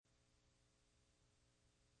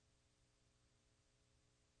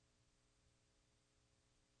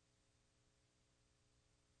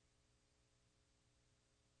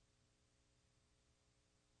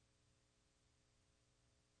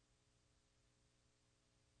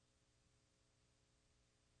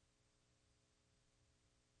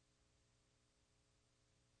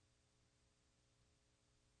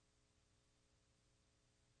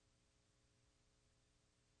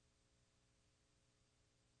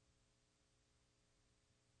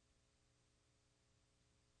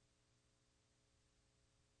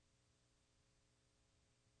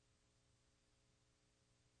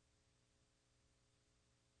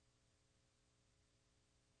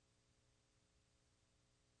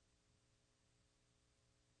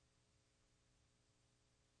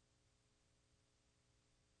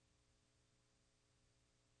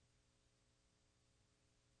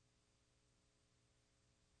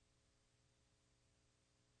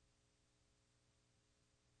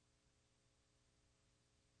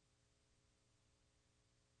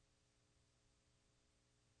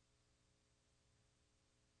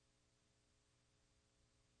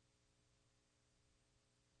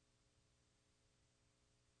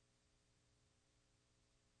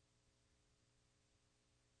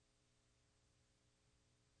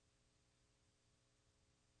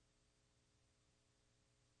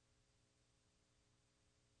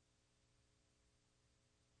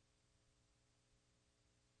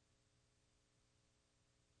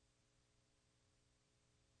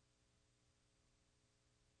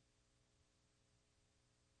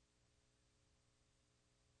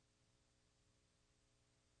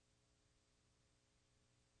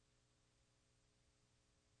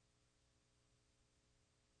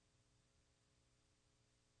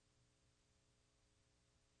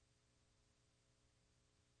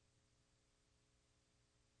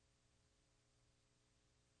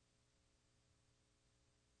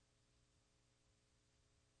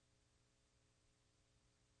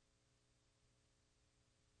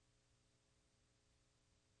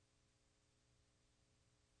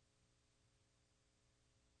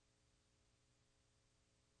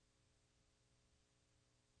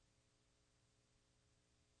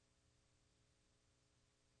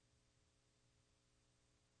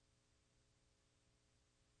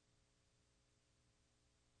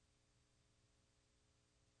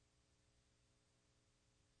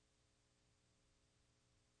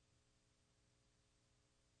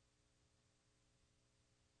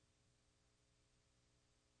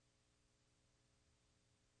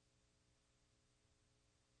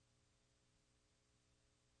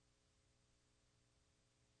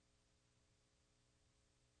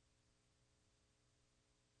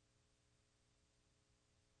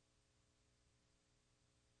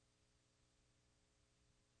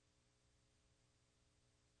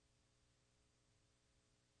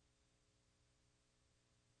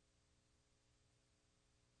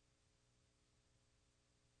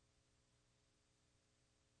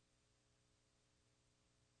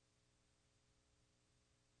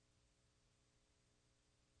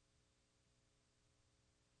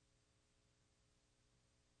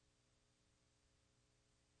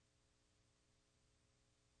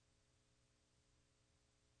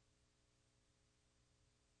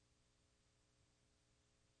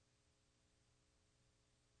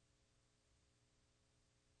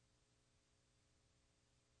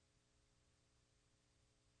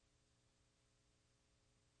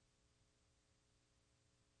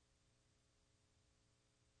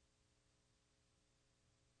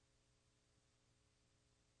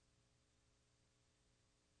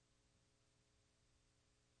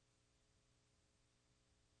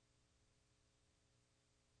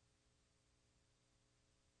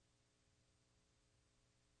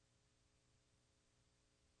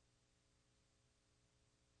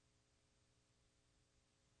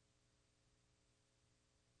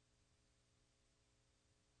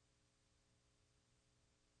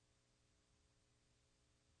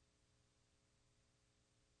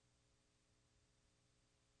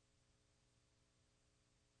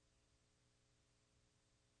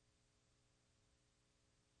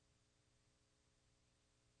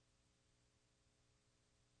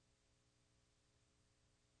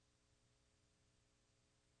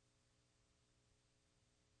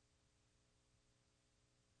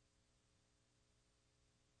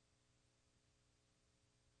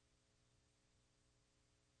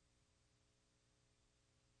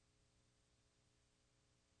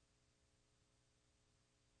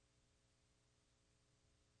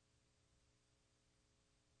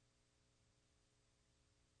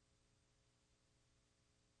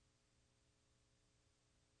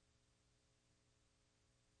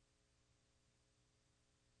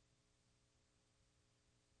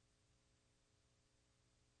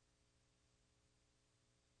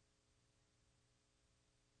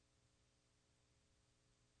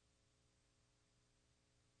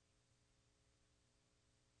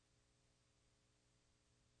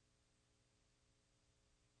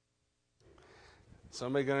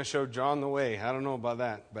Somebody going to show John the way. I don't know about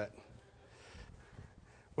that, but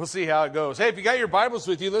we'll see how it goes. Hey, if you got your Bibles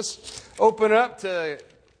with you, let's open up to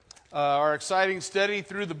our exciting study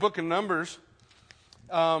through the book of Numbers.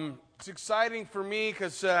 It's exciting for me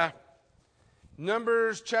because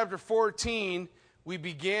Numbers chapter 14, we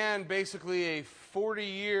began basically a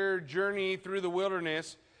 40-year journey through the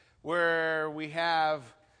wilderness where we have,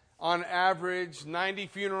 on average, 90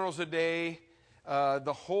 funerals a day.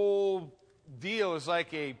 The whole deal is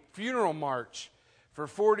like a funeral march for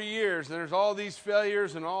 40 years. And there's all these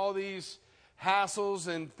failures and all these hassles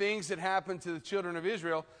and things that happen to the children of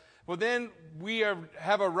Israel. Well, then we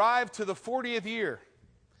have arrived to the 40th year.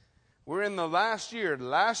 We're in the last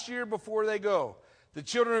year before they go. The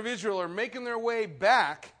children of Israel are making their way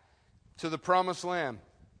back to the promised land.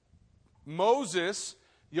 Moses,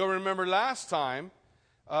 you'll remember last time,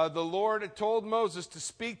 the Lord had told Moses to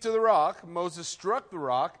speak to the rock. Moses struck the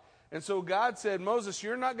rock. And so God said, Moses,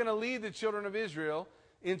 you're not going to lead the children of Israel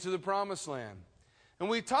into the promised land. And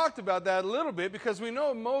we talked about that a little bit because we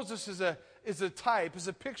know Moses is a type, is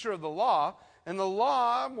a picture of the law. And the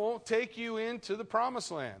law won't take you into the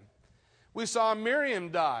promised land. We saw Miriam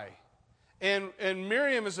die. And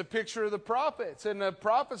Miriam is a picture of the prophets. And the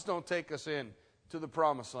prophets don't take us in to the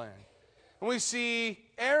promised land. And we see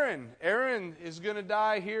Aaron. Aaron is going to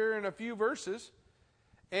die here in a few verses.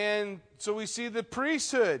 And so we see the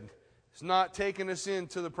priesthood is not taking us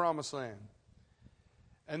into the promised land.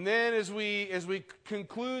 And then as we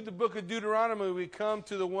conclude the book of Deuteronomy, we come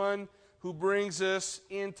to the one who brings us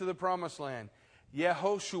into the promised land,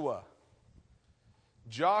 Yehoshua.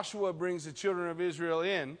 Joshua brings the children of Israel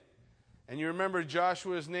in. And you remember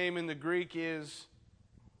Joshua's name in the Greek is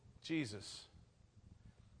Jesus.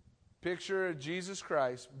 Picture of Jesus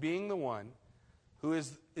Christ being the one who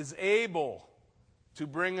is able to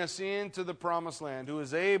bring us into the promised land, who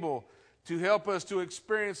is able to help us to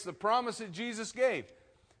experience the promise that Jesus gave.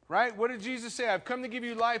 Right? What did Jesus say? I've come to give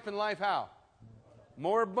you life, and life how?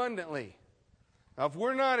 More abundantly. Now, if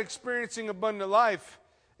we're not experiencing abundant life,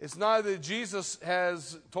 it's not that Jesus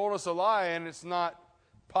has told us a lie and it's not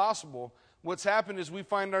possible. What's happened is we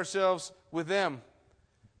find ourselves with them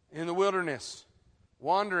in the wilderness,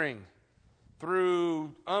 wandering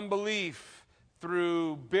through unbelief,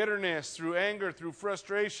 through bitterness, through anger, through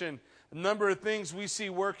frustration, a number of things we see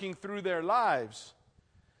working through their lives.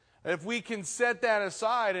 If we can set that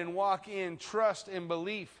aside and walk in trust and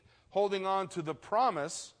belief, holding on to the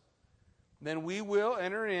promise, then we will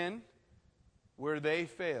enter in where they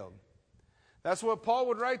failed. That's what Paul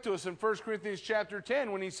would write to us in 1 Corinthians chapter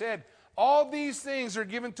 10 when he said, all these things are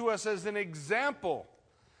given to us as an example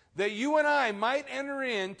that you and I might enter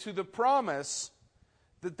into the promise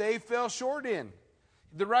that they fell short in.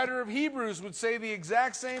 The writer of Hebrews would say the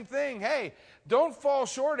exact same thing. Hey, don't fall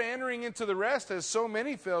short of entering into the rest, as so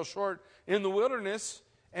many fell short in the wilderness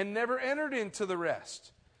and never entered into the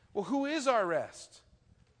rest. Well, who is our rest?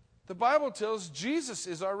 The Bible tells Jesus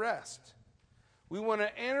is our rest. We want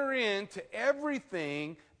to enter into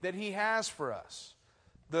everything that He has for us.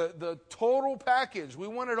 The total package. We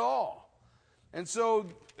want it all. And so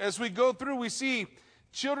as we go through, we see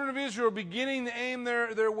children of Israel beginning to aim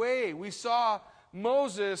their way. We saw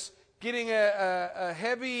Moses getting a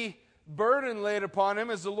heavy burden laid upon him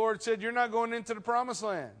as the Lord said, you're not going into the promised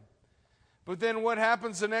land. But then what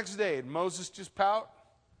happens the next day? Did Moses just pout?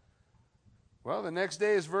 Well, the next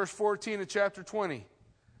day is verse 14 of chapter 20. It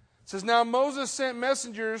says, now Moses sent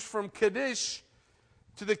messengers from Kadesh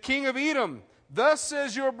to the king of Edom. Thus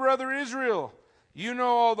says your brother Israel, you know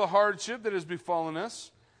all the hardship that has befallen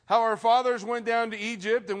us, how our fathers went down to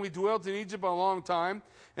Egypt, and we dwelt in Egypt a long time,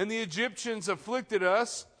 and the Egyptians afflicted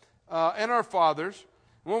us and our fathers.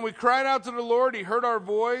 And when we cried out to the Lord, He heard our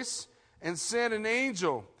voice and sent an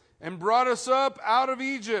angel and brought us up out of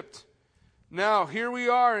Egypt. Now here we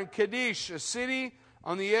are in Kadesh, a city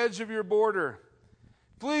on the edge of your border.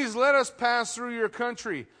 Please let us pass through your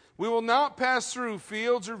country. We will not pass through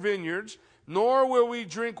fields or vineyards, nor will we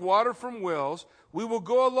drink water from wells. We will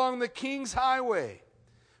go along the king's highway.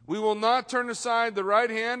 We will not turn aside the right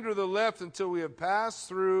hand or the left until we have passed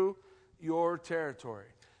through your territory.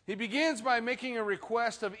 He begins by making a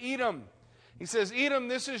request of Edom. He says, Edom,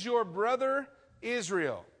 this is your brother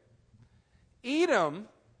Israel. Edom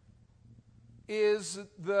is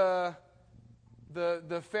the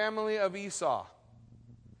family of Esau.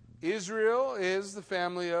 Israel is the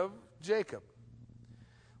family of Jacob.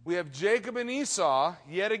 We have Jacob and Esau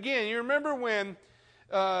yet again. You remember when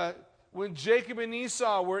Jacob and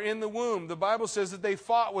Esau were in the womb, the Bible says that they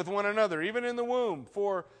fought with one another, even in the womb,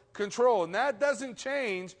 for control. And that doesn't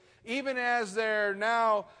change even as they're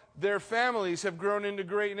now their families have grown into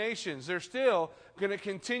great nations. They're still going to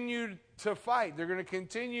continue to fight. They're going to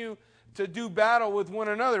continue to do battle with one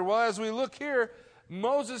another. Well, as we look here,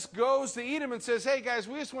 Moses goes to Edom and says, hey guys,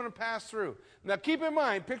 we just want to pass through. Now keep in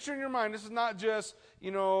mind, picture in your mind, this is not just,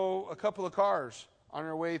 a couple of cars on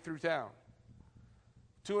their way through town.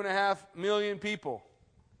 2.5 million people.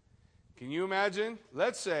 Can you imagine?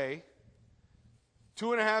 Let's say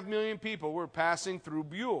 2.5 million people were passing through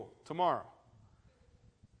Buell tomorrow.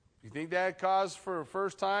 You think that caused, for the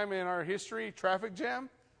first time in our history, traffic jam?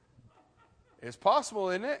 It's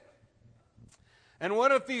possible, isn't it? And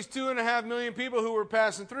what if these 2.5 million people who were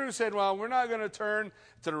passing through said, well, we're not going to turn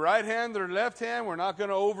to the right hand or left hand. We're not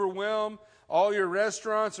going to overwhelm all your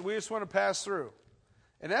restaurants. We just want to pass through.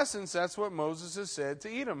 In essence, that's what Moses has said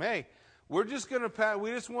to Edom. Hey, we're just going to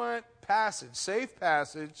we just want passage, safe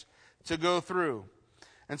passage to go through.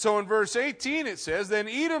 And so in verse 18 it says, then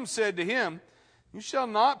Edom said to him, you shall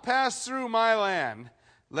not pass through my land,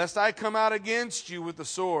 lest I come out against you with the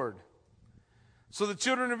sword. So the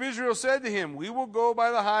children of Israel said to him, we will go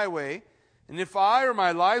by the highway, and if I or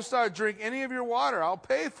my livestock drink any of your water, I'll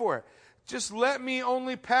pay for it. Just let me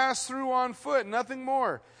only pass through on foot, nothing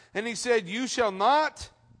more. And he said, you shall not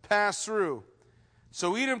pass through.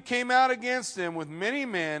 So Edom came out against them with many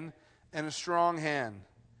men and a strong hand.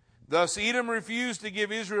 Thus Edom refused to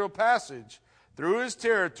give Israel passage through his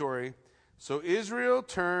territory, so Israel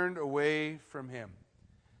turned away from him.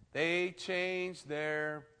 They changed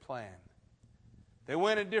their plan. They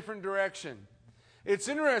went a different direction. It's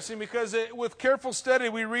interesting because with careful study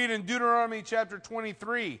we read in Deuteronomy chapter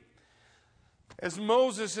 23, as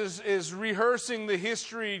Moses is rehearsing the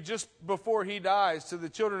history just before he dies to the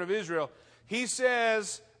children of Israel, he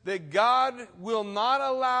says that God will not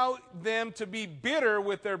allow them to be bitter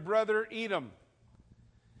with their brother Edom.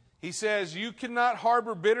 He says, you cannot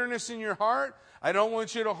harbor bitterness in your heart. I don't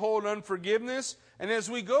want you to hold unforgiveness. And as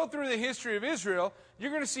we go through the history of Israel,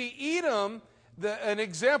 you're going to see Edom, an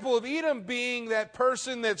example of Edom being that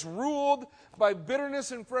person that's ruled by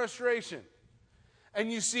bitterness and frustration.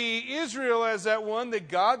 And you see Israel as that one that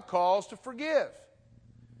God calls to forgive.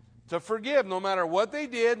 To forgive no matter what they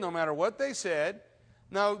did, no matter what they said.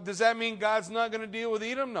 Now, does that mean God's not going to deal with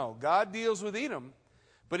Edom? No, God deals with Edom.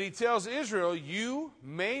 But he tells Israel, you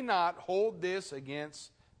may not hold this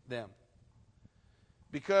against them.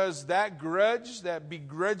 Because that grudge, that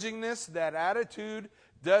begrudgingness, that attitude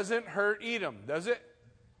doesn't hurt Edom, does it?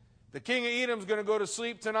 The king of Edom's going to go to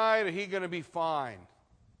sleep tonight and he's going to be fine.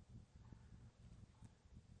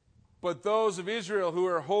 But those of Israel who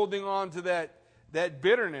are holding on to that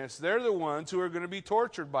bitterness, they're the ones who are going to be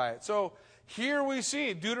tortured by it. So here we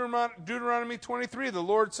see Deuteronomy 23, the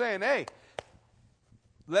Lord saying, hey,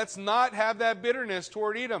 let's not have that bitterness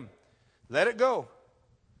toward Edom. Let it go.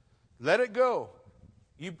 Let it go.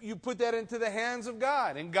 You put that into the hands of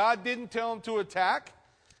God. And God didn't tell him to attack.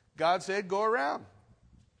 God said, go around.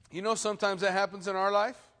 You know, sometimes that happens in our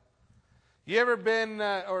life. You ever been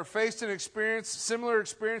or faced an experience, similar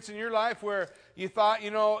experience in your life where you thought,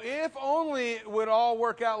 if only it would all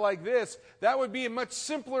work out like this, that would be a much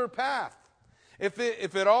simpler path. If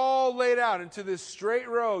it all laid out into this straight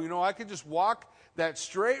road, I could just walk that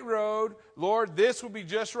straight road. Lord, this would be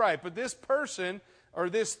just right. But this person or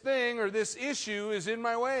this thing or this issue is in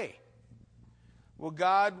my way. Well,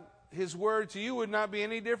 God, his word to you would not be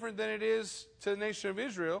any different than it is to the nation of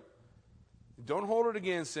Israel. Don't hold it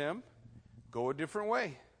against them. Go a different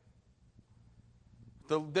way.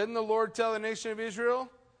 Didn't the Lord tell the nation of Israel,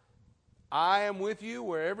 I am with you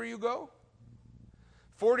wherever you go?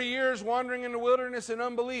 40 years wandering in the wilderness in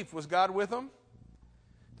unbelief. Was God with them?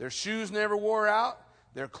 Their shoes never wore out.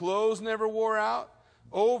 Their clothes never wore out.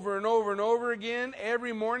 Over and over and over again,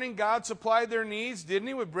 every morning God supplied their needs, didn't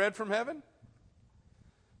he, with bread from heaven?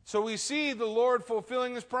 So we see the Lord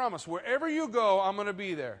fulfilling his promise. Wherever you go, I'm going to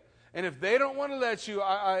be there. And if they don't want to let you,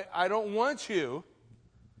 I don't want you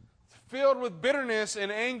filled with bitterness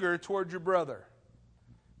and anger toward your brother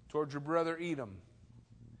Edom.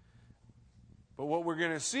 But what we're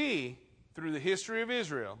going to see through the history of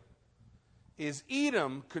Israel is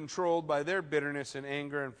Edom controlled by their bitterness and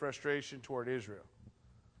anger and frustration toward Israel.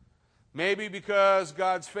 Maybe because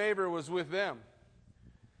God's favor was with them.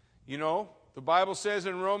 The Bible says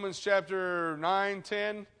in Romans chapter 9,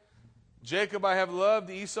 10, Jacob I have loved,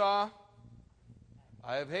 Esau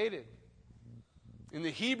I have hated. In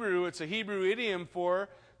the Hebrew, it's a Hebrew idiom for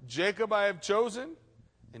Jacob I have chosen,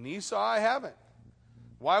 and Esau I haven't.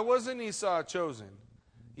 Why wasn't Esau chosen?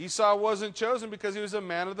 Esau wasn't chosen because he was a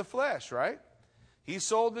man of the flesh, right? He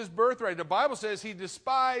sold his birthright. The Bible says he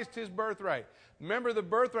despised his birthright. Remember the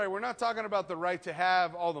birthright, we're not talking about the right to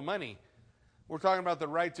have all the money. We're talking about the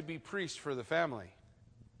right to be priest for the family.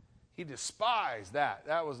 He despised that.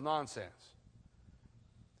 That was nonsense.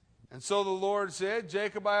 And so the Lord said,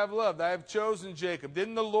 Jacob I have loved. I have chosen Jacob.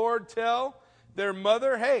 Didn't the Lord tell their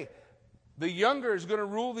mother, hey, the younger is going to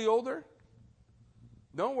rule the older?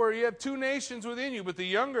 Don't worry, you have two nations within you, but the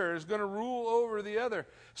younger is going to rule over the other.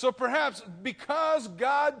 So perhaps because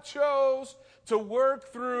God chose to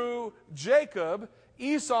work through Jacob,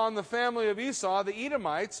 Esau and the family of Esau, the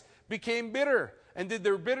Edomites, became bitter. And did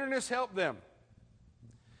their bitterness help them?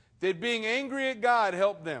 Did being angry at God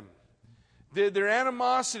help them? Did their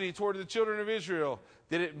animosity toward the children of Israel,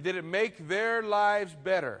 did it make their lives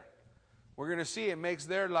better? We're going to see it makes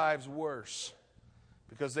their lives worse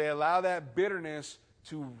because they allow that bitterness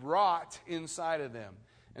to rot inside of them.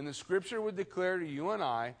 And the Scripture would declare to you and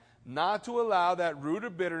I not to allow that root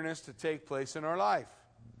of bitterness to take place in our life.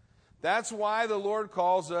 That's why the Lord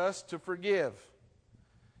calls us to forgive,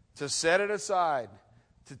 to set it aside,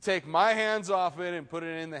 to take my hands off it and put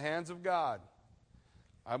it in the hands of God.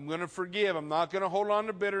 I'm going to forgive. I'm not going to hold on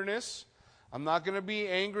to bitterness. I'm not going to be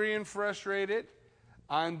angry and frustrated.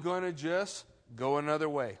 I'm going to just go another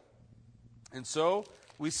way. And so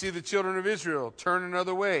we see the children of Israel turn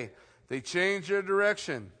another way. They changed their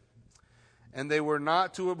direction. And they were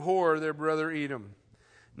not to abhor their brother Edom.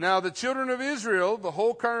 Now the children of Israel, the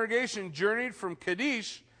whole congregation, journeyed from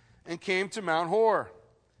Kadesh and came to Mount Hor.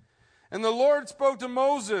 And the Lord spoke to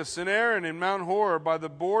Moses and Aaron in Mount Hor by the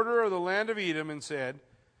border of the land of Edom and said,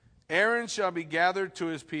 Aaron shall be gathered to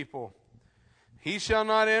his people. He shall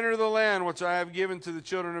not enter the land which I have given to the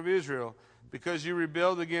children of Israel, because you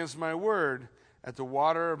rebelled against my word at the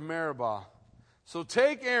water of Meribah. So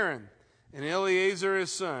take Aaron and Eleazar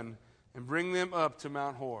his son, and bring them up to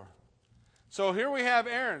Mount Hor. So here we have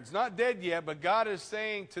Aaron's not dead yet, but God is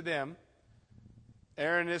saying to them,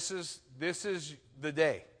 Aaron, this is the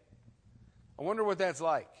day. I wonder what that's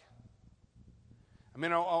like. I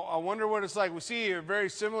mean, I wonder what it's like. We see a very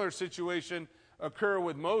similar situation occur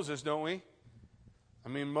with Moses, don't we? I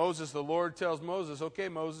mean, Moses, the Lord tells Moses, okay,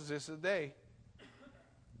 Moses, this is the day.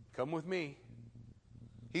 Come with me.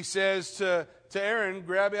 He says to Aaron,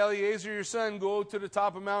 grab Eleazar your son, go to the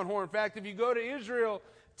top of Mount Hor. In fact, if you go to Israel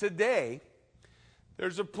today,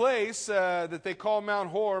 there's a place that they call Mount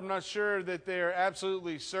Hor. I'm not sure that they're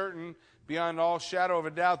absolutely certain beyond all shadow of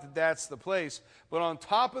a doubt that that's the place. But on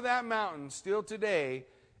top of that mountain, still today,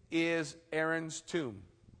 is Aaron's tomb.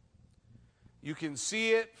 You can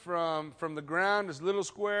see it from the ground, this little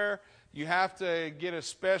square. You have to get a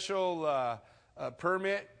special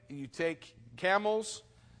permit. You take camels,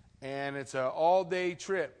 and it's an all-day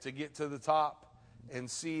trip to get to the top and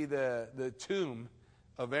see the tomb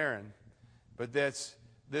of Aaron. But this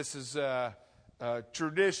is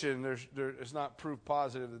tradition. There's not proof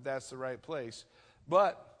positive that that's the right place.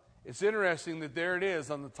 But it's interesting that there it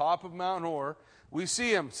is on the top of Mount Hor. We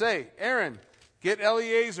see him say, Aaron, get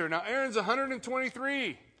Eleazar. Now, Aaron's 123.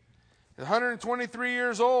 He's 123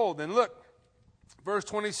 years old. And look, verse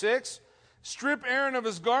 26, strip Aaron of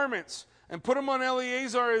his garments and put him on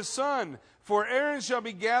Eleazar his son, for Aaron shall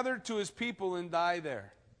be gathered to his people and die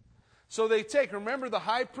there. So they take, remember the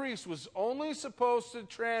high priest was only supposed to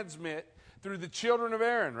transmit through the children of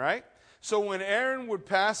Aaron, right? So when Aaron would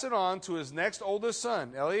pass it on to his next oldest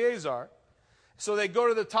son, Eleazar, so they go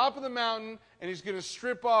to the top of the mountain, and he's going to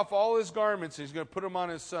strip off all his garments, and he's going to put them on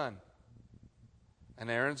his son. And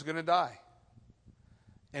Aaron's going to die.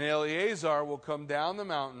 And Eleazar will come down the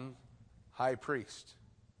mountain, high priest.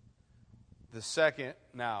 The second,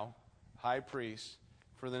 now, high priest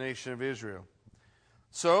for the nation of Israel.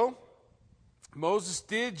 So, Moses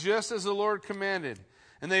did just as the Lord commanded.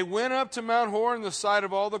 And they went up to Mount Hor in the sight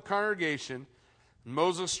of all the congregation. And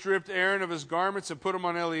Moses stripped Aaron of his garments and put them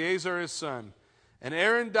on Eleazar his son. And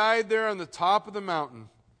Aaron died there on the top of the mountain.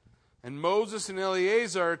 And Moses and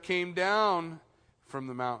Eleazar came down from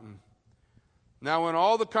the mountain. Now when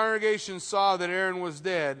all the congregation saw that Aaron was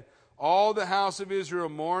dead, all the house of Israel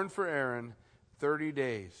mourned for Aaron 30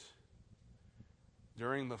 days.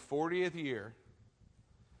 During the 40th year,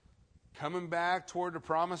 coming back toward the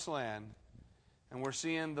promised land, and we're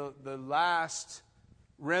seeing the last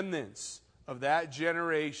remnants of that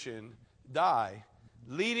generation die,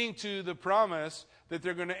 leading to the promise that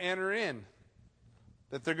they're going to enter in,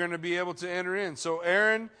 that they're going to be able to enter in. So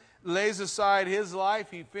Aaron lays aside his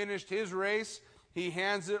life. He finished his race. He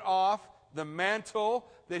hands it off, the mantle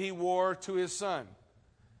that he wore, to his son.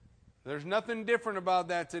 There's nothing different about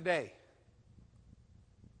that today.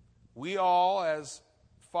 We all, as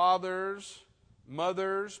fathers,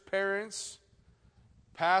 mothers, parents,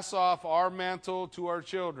 pass off our mantle to our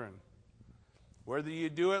children. Whether you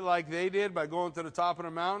do it like they did by going to the top of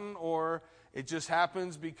the mountain, or It just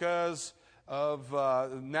happens because of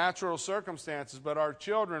natural circumstances, but our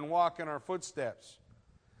children walk in our footsteps.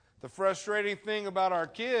 The frustrating thing about our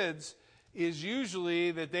kids is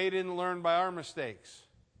usually that they didn't learn by our mistakes,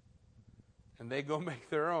 and they go make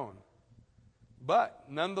their own. But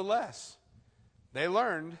nonetheless, they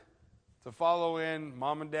learned to follow in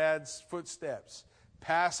mom and dad's footsteps.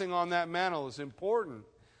 Passing on that mantle is important.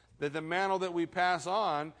 That the mantle that we pass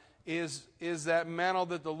on is that mantle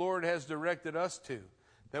that the Lord has directed us to.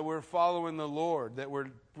 That we're following the Lord. That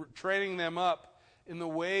we're training them up in the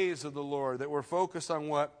ways of the Lord. That we're focused on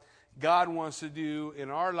what God wants to do in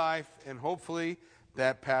our life, and hopefully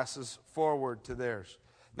that passes forward to theirs.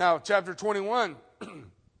 Now, chapter 21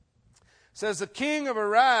 says, the king of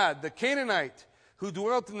Arad, the Canaanite, who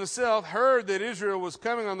dwelt in the south, heard that Israel was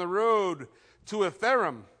coming on the road to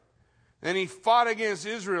Atharim. And he fought against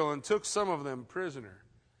Israel and took some of them prisoner.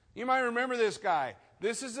 You might remember this guy.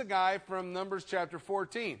 This is a guy from Numbers chapter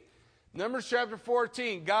 14. Numbers chapter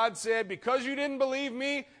 14, God said, because you didn't believe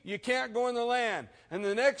me, you can't go in the land. And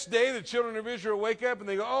the next day, the children of Israel wake up and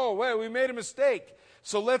they go, oh, wait, we made a mistake.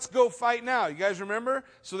 So let's go fight now. You guys remember?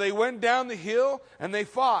 So they went down the hill and they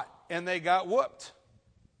fought and they got whooped.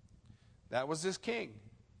 That was this king.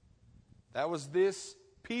 That was this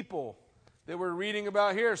people that we're reading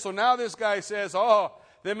about here. So now this guy says, oh,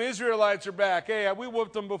 them Israelites are back. Hey, we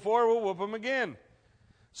whooped them before, we'll whoop them again.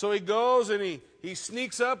 So he goes and he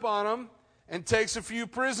sneaks up on them and takes a few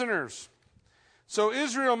prisoners. So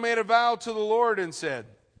Israel made a vow to the Lord and said,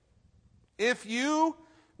 if you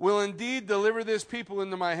will indeed deliver this people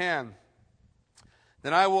into my hand,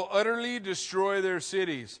 then I will utterly destroy their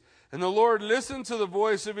cities. And the Lord listened to the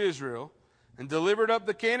voice of Israel and delivered up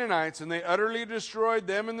the Canaanites, and they utterly destroyed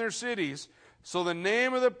them and their cities. So the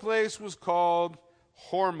name of the place was called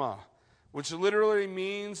Hormah, which literally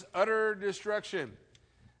means utter destruction.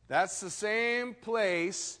 That's the same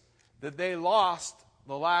place that they lost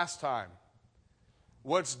the last time.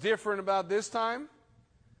 What's different about this time?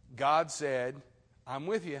 God said, I'm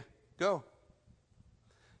with you. Go.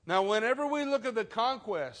 Now, whenever we look at the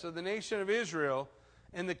conquest of the nation of Israel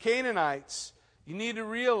and the Canaanites, you need to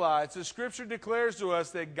realize the Scripture declares to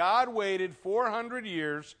us that God waited 400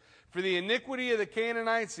 years for the iniquity of the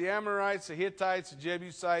Canaanites, the Amorites, the Hittites, the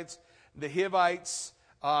Jebusites, the Hivites,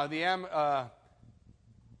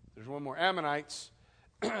 there's one more, Ammonites.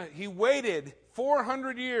 He waited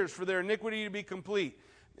 400 years for their iniquity to be complete.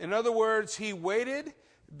 In other words, he waited.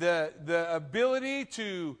 The ability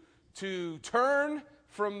to turn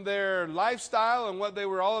from their lifestyle and what they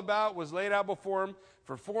were all about was laid out before them.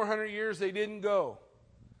 For 400 years, they didn't go.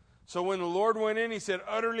 So when the Lord went in, he said,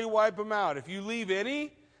 utterly wipe them out. If you leave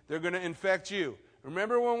any, they're going to infect you.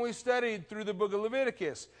 Remember when we studied through the book of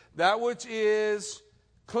Leviticus, that which is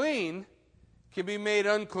clean can be made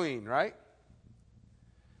unclean, right?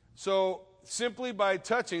 So simply by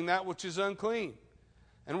touching that which is unclean.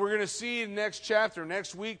 And we're going to see in next chapter,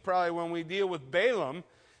 next week probably when we deal with Balaam,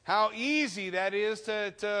 how easy that is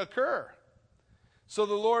to occur. So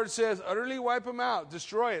the Lord says, utterly wipe them out,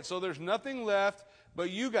 destroy it. So there's nothing left but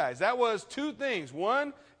you guys. That was two things.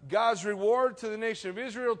 One, God's reward to the nation of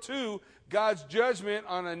Israel. Two, God's judgment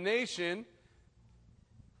on a nation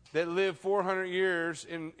that lived 400 years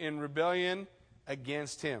in rebellion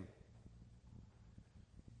against him.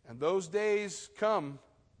 And those days come.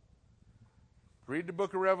 Read the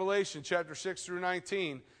book of Revelation, chapter 6 through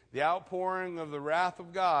 19. The outpouring of the wrath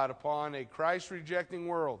of God upon a Christ-rejecting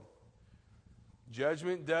world.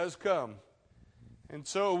 Judgment does come. And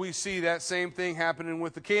so we see that same thing happening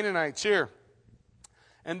with the Canaanites here.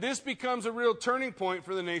 And this becomes a real turning point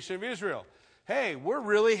for the nation of Israel. Hey, we're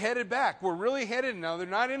really headed back. We're really headed now. They're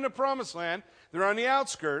not in the promised land. They're on the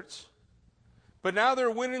outskirts. But now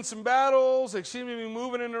they're winning some battles. They seem to be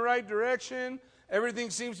moving in the right direction. Everything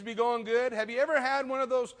seems to be going good. Have you ever had one of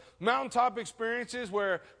those mountaintop experiences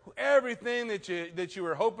where everything that you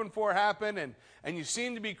were hoping for happened and you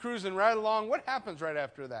seem to be cruising right along? What happens right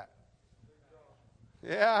after that?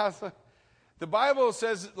 Yeah. The Bible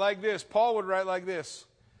says it like this. Paul would write like this.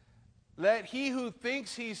 Let he who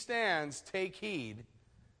thinks he stands take heed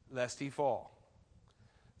lest he fall.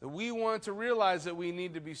 That we want to realize that we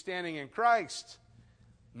need to be standing in Christ,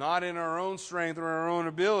 not in our own strength or our own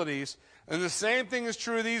abilities. And the same thing is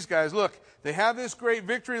true of these guys. Look, they have this great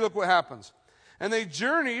victory. Look what happens. And they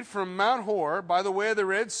journeyed from Mount Hor by the way of the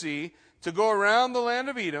Red Sea to go around the land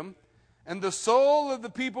of Edom. And the soul of the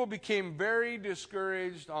people became very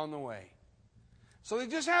discouraged on the way. So they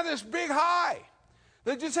just have this big high.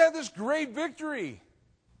 They just have this great victory.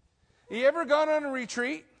 You ever gone on a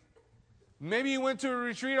retreat? Maybe you went to a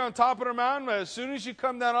retreat on top of a mountain, but as soon as you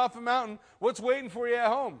come down off the mountain, what's waiting for you at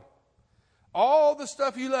home? All the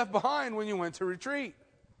stuff you left behind when you went to retreat.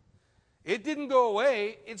 It didn't go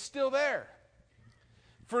away. It's still there.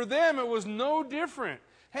 For them, it was no different.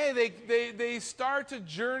 Hey, they start to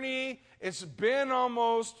journey. It's been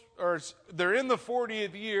almost, or they're in the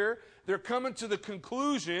 40th year. They're coming to the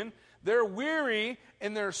conclusion. They're weary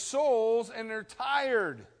in their souls and they're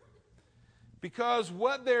tired. Because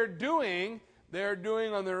what they're doing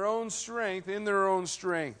on their own strength, in their own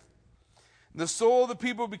strength. The soul of the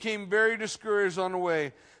people became very discouraged on the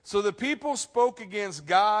way. So the people spoke against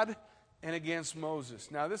God and against Moses.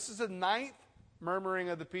 Now this is the 9th murmuring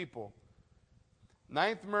of the people.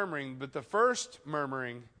 9th murmuring, but the first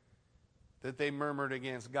murmuring that they murmured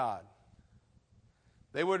against God.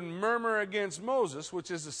 They wouldn't murmur against Moses,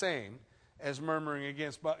 which is the same as murmuring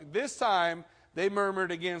against. But this time, they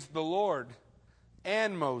murmured against the Lord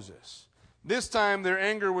and Moses. This time, their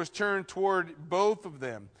anger was turned toward both of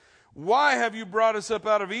them. Why have you brought us up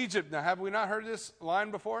out of Egypt? Now, have we not heard this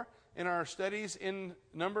line before in our studies in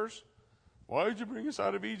Numbers? Why did you bring us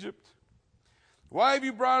out of Egypt? Why have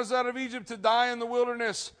you brought us out of Egypt to die in the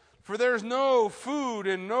wilderness? For there's no food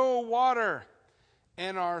and no water,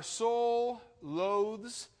 and our soul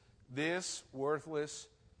loathes this worthless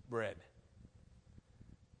bread.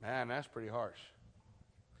 Man, that's pretty harsh.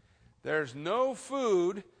 There's no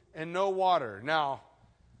food and no water. Now,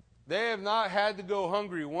 they have not had to go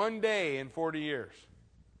hungry one day in 40 years.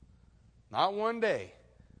 Not one day.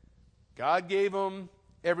 God gave them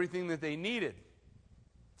everything that they needed.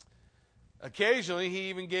 Occasionally, He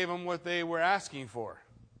even gave them what they were asking for.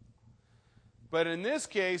 But in this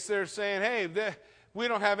case, they're saying, hey, we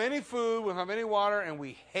don't have any food, we don't have any water, and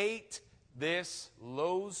we hate this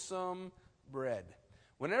loathsome bread.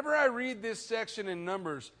 Whenever I read this section in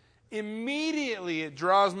Numbers, immediately it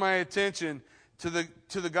draws my attention to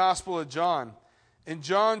the Gospel of John. In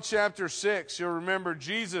John chapter 6, you'll remember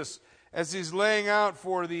Jesus as He's laying out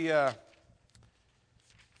for the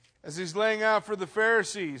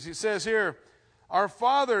Pharisees. He says here, our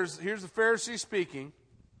fathers, here's the Pharisee speaking,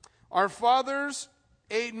 our fathers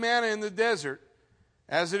ate manna in the desert.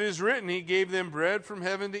 As it is written, He gave them bread from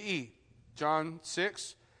heaven to eat. John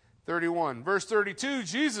 6:31. Verse 32,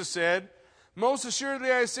 Jesus said, most assuredly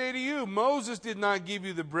I say to you, Moses did not give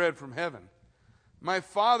you the bread from heaven. My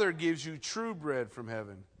Father gives you true bread from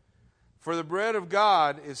heaven. For the bread of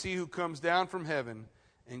God is He who comes down from heaven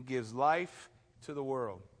and gives life to the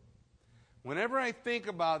world. Whenever I think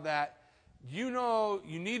about that, you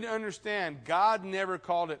need to understand, God never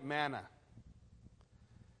called it manna.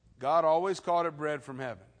 God always called it bread from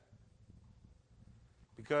heaven.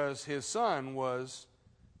 Because His Son was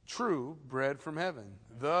true bread from heaven,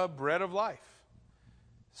 the bread of life,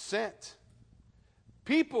 sent.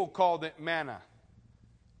 People called it manna,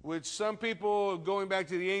 which some people, going back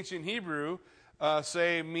to the ancient Hebrew,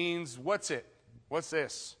 say means, what's it? What's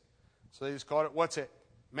this? So they just called it, what's it?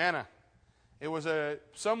 Manna. It was a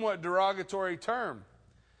somewhat derogatory term.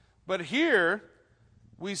 But here,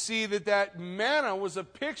 we see that manna was a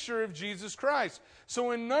picture of Jesus Christ.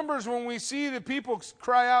 So in Numbers, when we see the people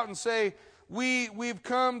cry out and say, we've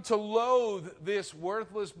come to loathe this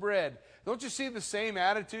worthless bread. Don't you see the same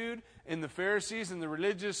attitude in the Pharisees and the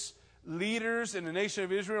religious leaders in the nation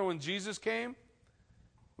of Israel when Jesus came?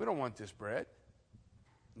 We don't want this bread.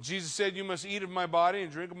 Jesus said, you must eat of my body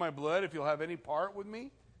and drink of my blood if you'll have any part with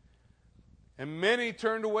me. And many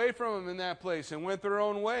turned away from Him in that place and went their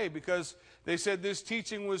own way because they said this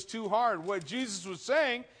teaching was too hard. What Jesus was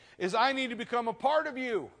saying is, I need to become a part of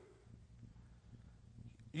you.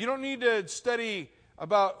 You don't need to study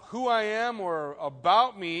about who I am or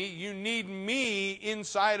about me. You need me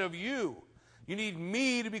inside of you. You need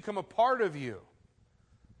me to become a part of you.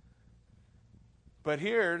 But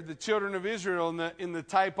here, the children of Israel, in the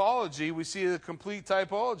typology, we see the complete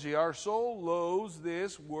typology. Our soul loathes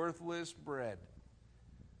this worthless bread.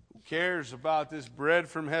 Who cares about this bread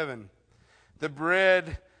from heaven? The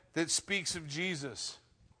bread that speaks of Jesus.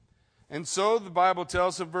 And so the Bible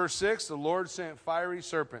tells in verse 6, the Lord sent fiery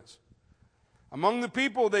serpents. Among the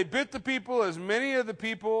people, they bit the people, as many of the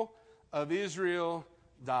people of Israel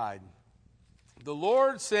died. The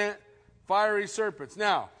Lord sent fiery serpents.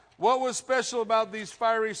 Now, what was special about these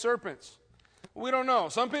fiery serpents? We don't know.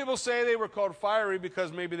 Some people say they were called fiery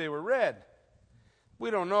because maybe they were red.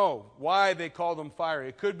 We don't know why they called them fiery.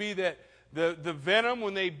 It could be that the venom,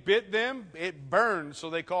 when they bit them, it burned,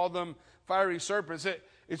 so they called them fiery serpents.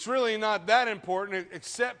 It's really not that important,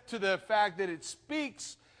 except to the fact that it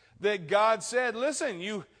speaks that God said, listen,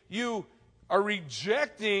 you are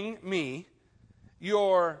rejecting me.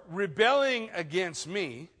 You're rebelling against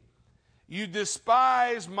me. You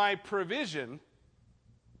despise my provision.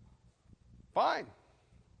 Fine.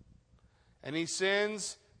 And he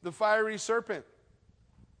sends the fiery serpent.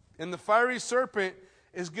 And the fiery serpent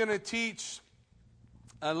is going to teach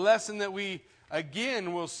a lesson that we,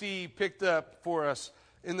 again, will see picked up for us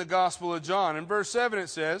in the Gospel of John. In verse 7 it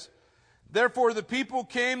says, "Therefore the people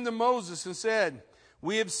came to Moses and said,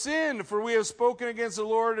 'We have sinned, for we have spoken against the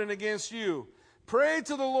Lord and against you. Pray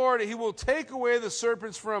to the Lord that he will take away the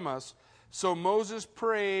serpents from us.' So Moses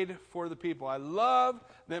prayed for the people." I love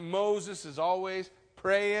that Moses is always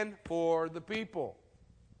praying for the people.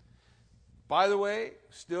 By the way,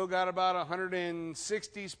 still got about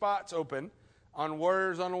 160 spots open on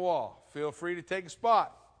Warriors on the Wall. Feel free to take a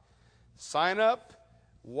spot. Sign up,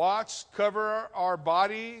 watch, cover our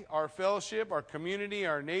body, our fellowship, our community,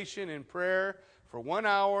 our nation in prayer for 1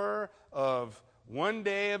 hour of 1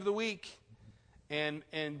 day of the week.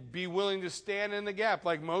 And be willing to stand in the gap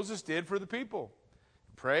like Moses did for the people.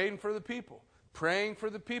 Praying for the people. Praying for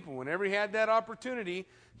the people. Whenever he had that opportunity,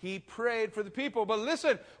 he prayed for the people. But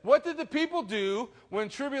listen, what did the people do when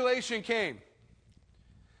tribulation came?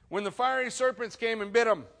 When the fiery serpents came and bit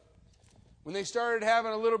them? When they started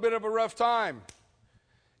having a little bit of a rough time?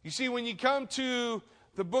 You see, when you come to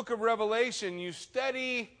the book of Revelation, you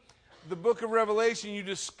study the book of Revelation, you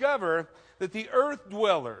discover that the earth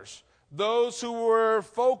dwellers, those who were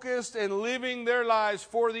focused and living their lives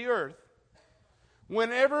for the earth,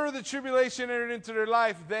 whenever the tribulation entered into their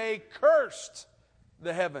life, they cursed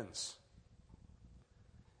the heavens.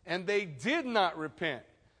 And they did not repent.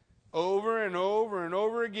 Over and over and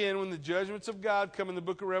over again, when the judgments of God come in the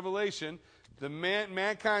book of Revelation,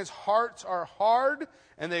 mankind's hearts are hard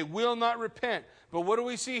and they will not repent. But what do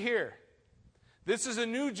we see here? This is a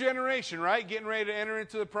new generation, right? Getting ready to enter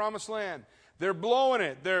into the promised land. They're blowing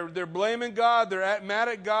it. They're blaming God. They're mad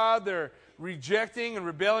at God. They're rejecting and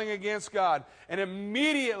rebelling against God. And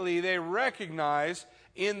immediately they recognize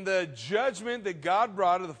in the judgment that God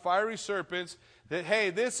brought to the fiery serpents that,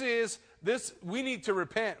 hey, we need to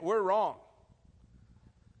repent. We're wrong.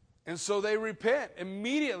 And so they repent.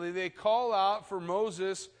 Immediately they call out for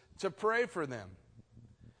Moses to pray for them.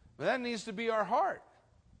 But that needs to be our heart.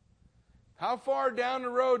 How far down the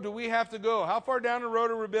road do we have to go? How far down the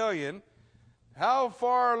road of rebellion? How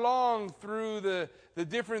far along through the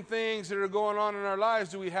different things that are going on in our lives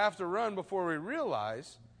do we have to run before we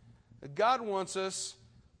realize that God wants us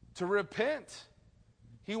to repent?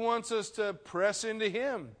 He wants us to press into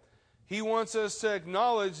Him. He wants us to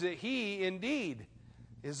acknowledge that He, indeed,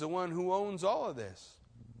 is the one who owns all of this.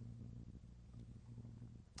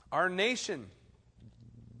 Our nation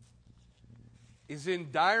is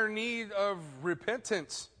in dire need of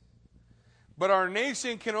repentance. But our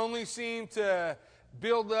nation can only seem to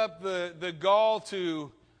build up the gall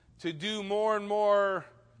to do more and more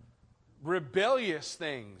rebellious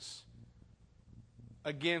things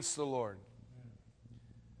against the Lord.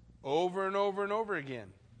 Over and over and over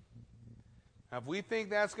again. Now, if we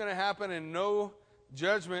think that's going to happen and no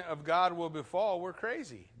judgment of God will befall, we're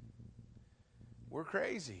crazy. We're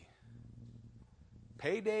crazy.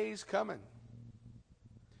 Payday's coming.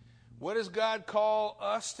 What does God call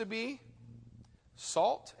us to be?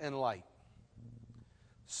 Salt and light.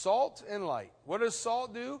 Salt and light. What does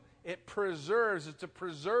salt do? It preserves. It's a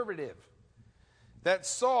preservative. That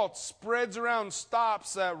salt spreads around,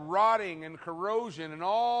 stops that rotting and corrosion and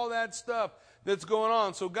all that stuff that's going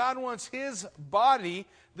on. So God wants His body,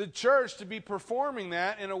 the church, to be performing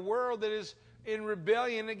that in a world that is in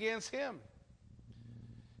rebellion against Him.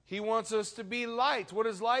 He wants us to be light. What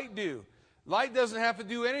does light do? Light doesn't have to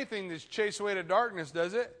do anything to chase away the darkness,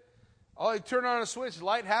 does it? All you turn on a switch,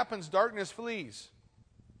 light happens, darkness flees.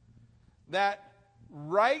 That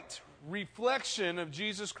right reflection of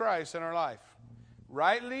Jesus Christ in our life.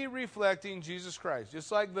 Rightly reflecting Jesus Christ.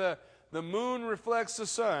 Just like the moon reflects the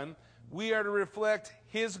sun, we are to reflect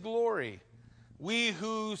His glory. We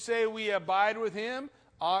who say we abide with Him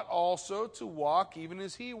ought also to walk even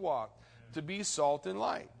as He walked, to be salt and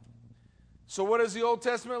light. So what does the Old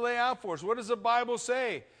Testament lay out for us? What does the Bible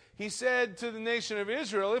say? He said to the nation of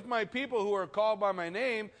Israel, if my people who are called by my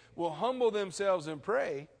name will humble themselves and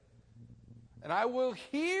pray, and I will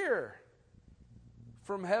hear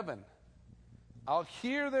from heaven. I'll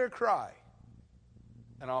hear their cry,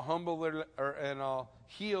 and I'll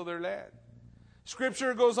heal their land.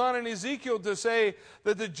 Scripture goes on in Ezekiel to say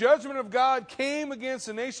that the judgment of God came against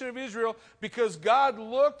the nation of Israel because God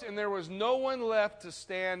looked and there was no one left to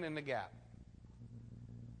stand in the gap.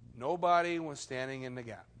 Nobody was standing in the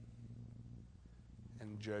gap.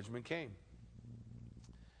 And judgment came.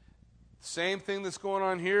 Same thing that's going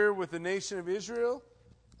on here with the nation of Israel,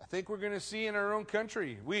 I think we're going to see in our own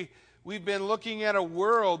country. We've been looking at a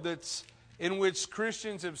world in which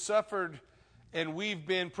Christians have suffered And we've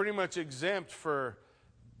been pretty much exempt for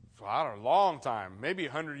I don't know, a long time, maybe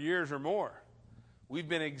 100 years or more. We've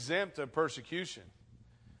been exempt of persecution.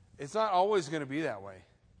 It's not always going to be that way.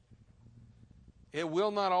 It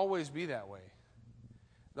will not always be that way.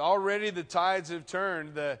 Already the tides have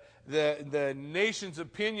turned. The nation's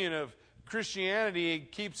opinion of Christianity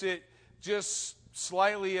keeps it just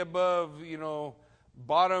slightly above,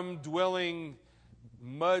 bottom-dwelling,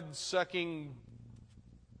 mud-sucking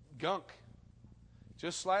gunk.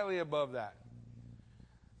 Just slightly above that.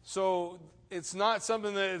 So it's not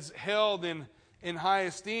something that is held in high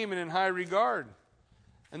esteem and in high regard.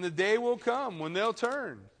 And the day will come when they'll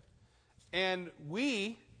turn. And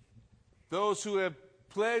we, those who have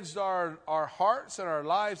pledged our hearts and our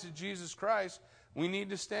lives to Jesus Christ, we need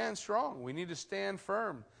to stand strong. We need to stand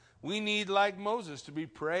firm. We need, like Moses, to be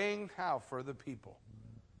praying how? For the people.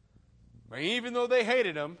 Even though they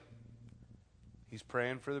hated him, he's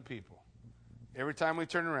praying for the people. Every time we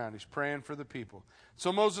turn around, he's praying for the people.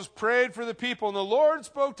 So Moses prayed for the people, and the Lord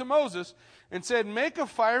spoke to Moses and said, "Make a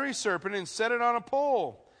fiery serpent and set it on a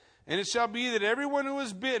pole. And it shall be that everyone who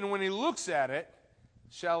is bitten, when he looks at it,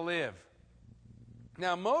 shall live."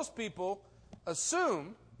 Now, most people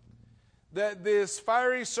assume that this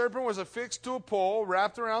fiery serpent was affixed to a pole,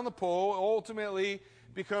 wrapped around the pole, ultimately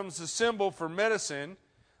becomes a symbol for medicine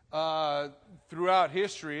throughout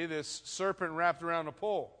history, this serpent wrapped around a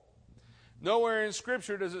pole. Nowhere in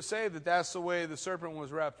Scripture does it say that that's the way the serpent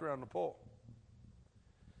was wrapped around the pole.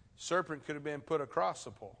 Serpent could have been put across the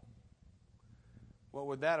pole. What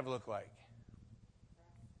would that have looked like?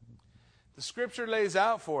 The Scripture lays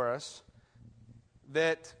out for us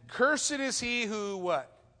that cursed is he who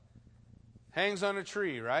what? Hangs on a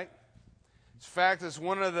tree, right? In fact, it's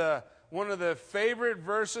one of the favorite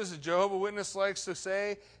verses that Jehovah's Witness likes to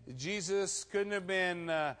say. Jesus couldn't have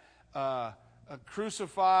been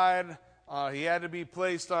crucified. He had to be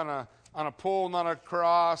placed on a pole, not a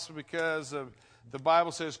cross, because the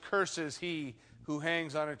Bible says, "Cursed is he who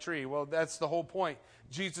hangs on a tree." Well, that's the whole point.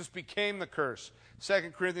 Jesus became the curse.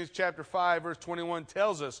 2 Corinthians chapter 5, verse 21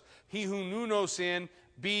 tells us, "He who knew no sin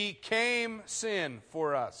became sin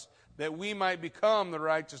for us, that we might become the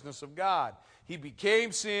righteousness of God." He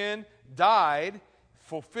became sin, died,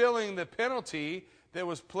 fulfilling the penalty that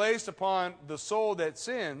was placed upon the soul that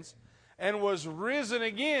sins, and was risen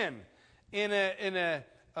again in a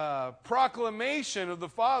proclamation of the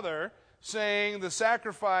Father, saying the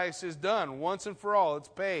sacrifice is done once and for all. It's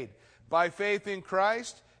paid. By faith in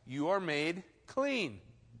Christ, you are made clean.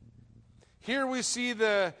 Here we see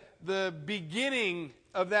the beginning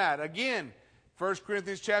of that. Again, 1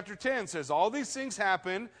 Corinthians chapter 10 says, all these things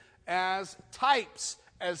happen as types,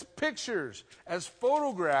 as pictures, as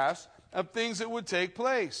photographs of things that would take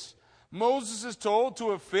place. Moses is told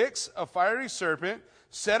to affix a fiery serpent,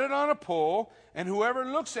 set it on a pole, and whoever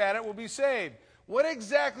looks at it will be saved. What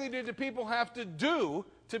exactly did the people have to do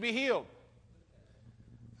to be healed?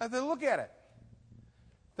 They have to look at it.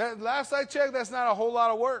 Last I checked, that's not a whole lot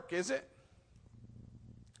of work, is it?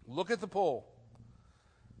 Look at the pole.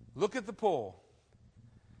 Look at the pole.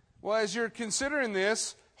 Well, as you're considering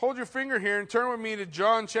this, hold your finger here and turn with me to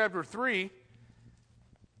John chapter 3.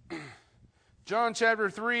 John chapter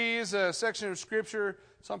 3 is a section of Scripture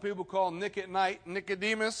some people call Nick at night.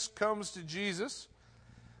 Nicodemus comes to Jesus.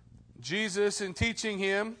 Jesus, in teaching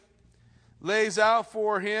him, lays out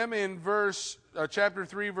for him in chapter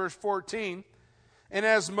 3, verse 14, "And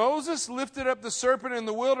as Moses lifted up the serpent in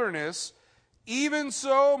the wilderness, even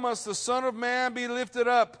so must the Son of Man be lifted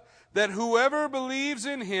up, that whoever believes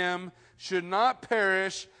in him should not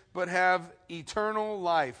perish, but have eternal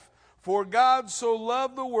life. For God so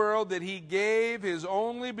loved the world that he gave his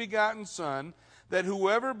only begotten Son, that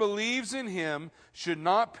whoever believes in him should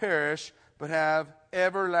not perish, but have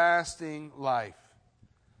everlasting life."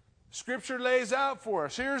 Scripture lays out for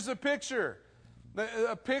us. Here's the picture.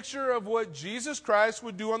 A picture of what Jesus Christ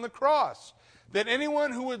would do on the cross. That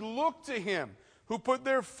anyone who would look to him, who put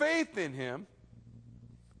their faith in him,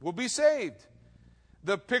 will be saved.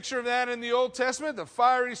 The picture of that in the Old Testament, the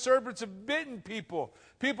fiery serpents have bitten people.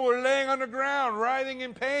 People are laying on the ground, writhing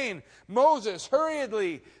in pain. Moses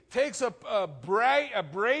hurriedly takes a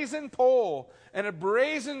brazen pole and a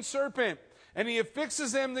brazen serpent, and he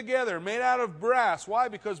affixes them together, made out of brass. Why?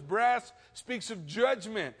 Because brass speaks of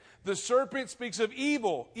judgment. The serpent speaks of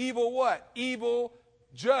evil. Evil what? Evil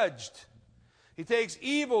judged. He takes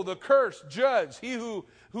evil, the curse, judged. He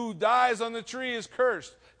who dies on the tree is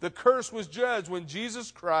cursed. The curse was judged when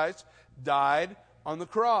Jesus Christ died on the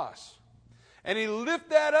cross. And he lifted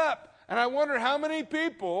that up, And I wonder how many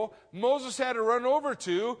people Moses had to run over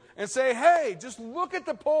to and say, hey, just look at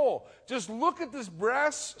the pole. Just look at this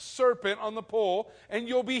brass serpent on the pole and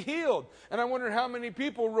you'll be healed. And I wonder how many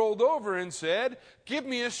people rolled over and said, give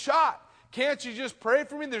me a shot. Can't you just pray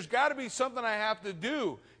for me? There's got to be something I have to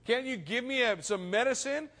do. Can't you give me some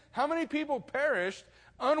medicine? How many people perished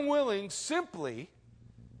unwilling simply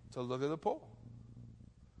to look at the pole?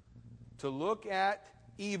 To look at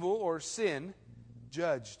evil or sin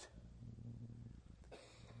judged.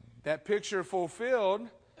 That picture fulfilled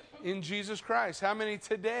in Jesus Christ. How many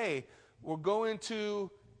today will go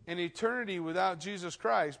into an eternity without Jesus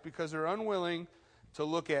Christ because they're unwilling to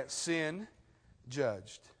look at sin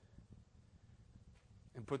judged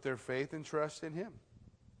and put their faith and trust in Him?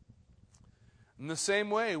 In the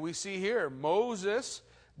same way, we see here Moses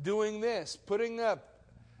doing this, putting up,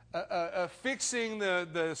 fixing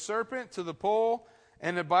the serpent to the pole,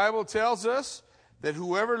 and the Bible tells us that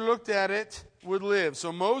whoever looked at it would live.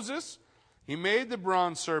 So Moses, he made the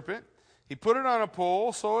bronze serpent. He put it on a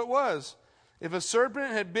pole, so it was. If a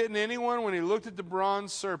serpent had bitten anyone when he looked at the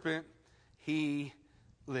bronze serpent, he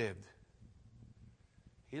lived.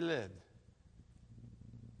 He lived.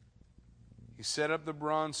 He set up the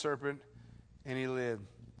bronze serpent and he lived.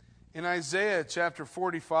 In Isaiah chapter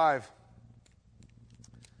 45,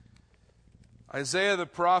 Isaiah the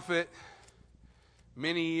prophet,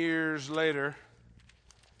 many years later,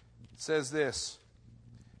 says this,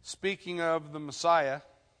 speaking of the Messiah,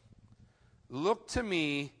 look to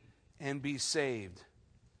me and be saved,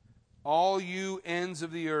 all you ends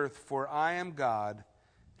of the earth, for I am God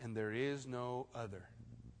and there is no other.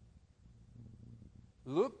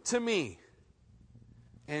 Look to me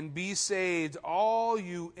and be saved, all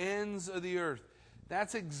you ends of the earth.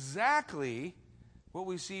 That's exactly what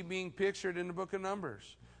we see being pictured in the book of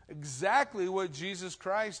Numbers. Exactly what Jesus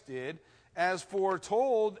Christ did as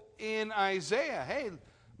foretold in Isaiah. Hey,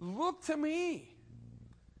 look to me.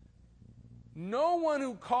 No one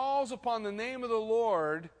who calls upon the name of the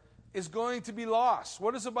Lord is going to be lost.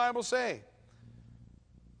 What does the Bible say?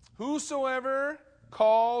 Whosoever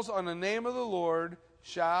calls on the name of the Lord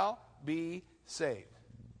shall be saved.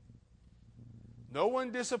 No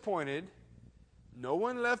one disappointed, no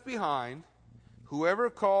one left behind. Whoever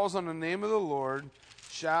calls on the name of the Lord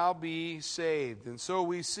shall be saved. And so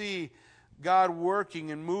we see God working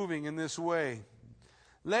and moving in this way.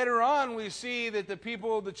 Later on, we see that the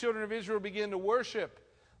people, the children of Israel, begin to worship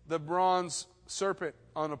the bronze serpent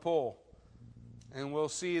on a pole. And we'll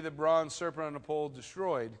see the bronze serpent on a pole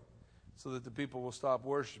destroyed so that the people will stop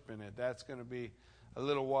worshiping it. That's going to be a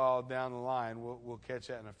little while down the line. We'll catch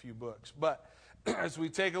that in a few books. But as we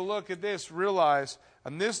take a look at this, realize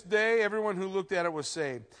on this day, everyone who looked at it was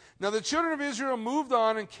saved. Now the children of Israel moved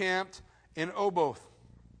on and camped in Oboth.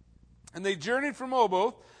 And they journeyed from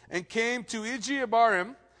Oboth and came to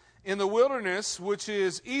Ijeabarim in the wilderness, which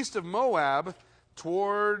is east of Moab,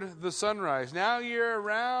 toward the sunrise. Now you're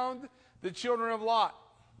around the children of Lot.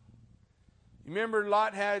 You remember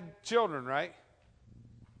Lot had children, right?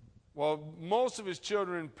 Well, most of his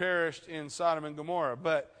children perished in Sodom and Gomorrah.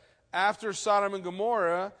 But after Sodom and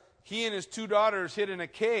Gomorrah, he and his two daughters hid in a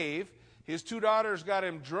cave. His two daughters got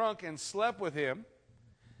him drunk and slept with him.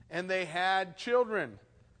 And they had children.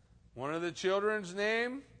 One of the children's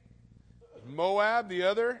name, Moab, the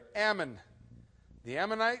other, Ammon. The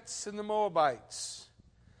Ammonites and the Moabites.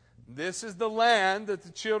 This is the land that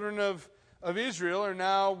the children of Israel are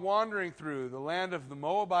now wandering through, the land of the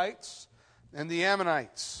Moabites and the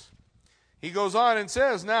Ammonites. He goes on and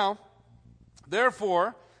says, now,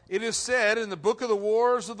 therefore, it is said in the book of the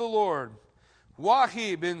wars of the Lord,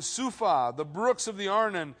 Wahib in Suphah, the brooks of the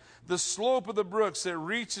Arnon, the slope of the brooks that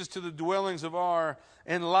reaches to the dwellings of Ar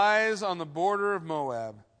and lies on the border of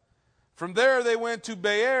Moab. From there they went to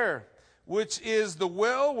Beer, which is the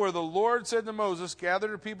well where the Lord said to Moses, gather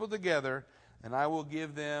the people together, and I will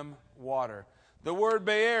give them water. The word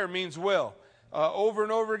Beer means well. Over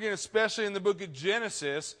and over again, especially in the book of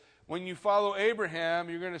Genesis, when you follow Abraham,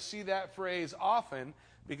 you're going to see that phrase often,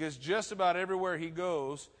 because just about everywhere he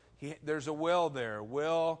goes, there's a well there, a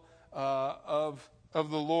well of the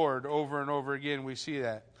Lord. Over and over again, we see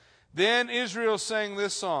that. Then Israel sang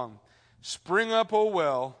this song, Spring up, O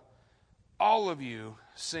well, all of you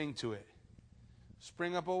sing to it.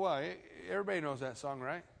 Spring up, O well. Everybody knows that song,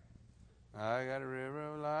 right? I got a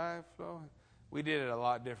river of life flowing. We did it a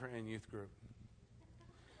lot different in youth group.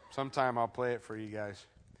 Sometime I'll play it for you guys.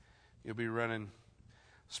 You'll be running.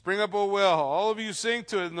 Spring up, O well, all of you sing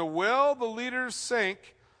to it. And the well the leaders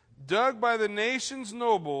sank, dug by the nation's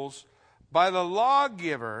nobles, by the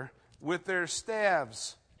lawgiver with their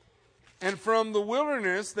staves. And from the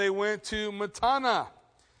wilderness they went to Mattanah,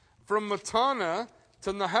 from Matana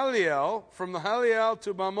to Nahaliel, from Nahaliel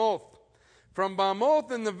to Bamoth, from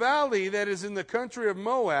Bamoth in the valley that is in the country of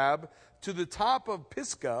Moab to the top of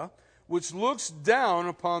Pisgah, which looks down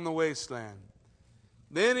upon the wasteland.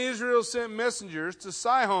 Then Israel sent messengers to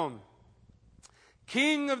Sihon,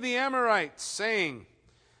 king of the Amorites, saying,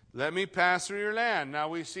 let me pass through your land. Now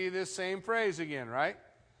we see this same phrase again, right?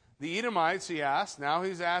 The Edomites, he asked. Now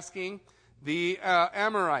he's asking the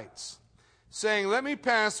Amorites, saying, let me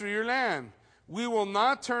pass through your land. We will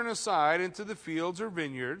not turn aside into the fields or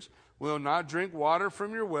vineyards. We will not drink water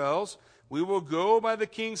from your wells. We will go by the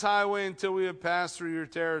king's highway until we have passed through your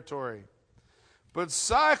territory. But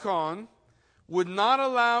Sihon would not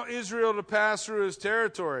allow Israel to pass through his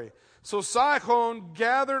territory. So Sihon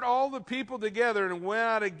gathered all the people together and went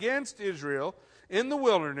out against Israel in the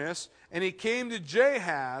wilderness, and he came to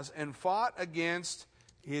Jahaz and fought against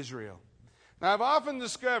Israel. Now, I've often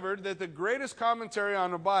discovered that the greatest commentary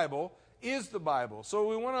on the Bible is the Bible. So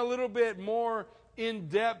we want a little bit more in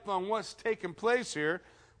depth on what's taking place here.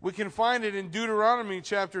 We can find it in Deuteronomy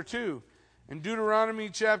chapter 2. In Deuteronomy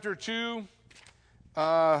chapter 2,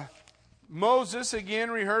 Moses,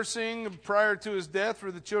 again rehearsing prior to his death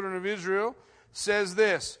for the children of Israel, says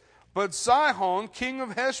this, but Sihon, king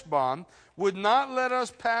of Heshbon, would not let us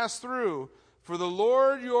pass through, for the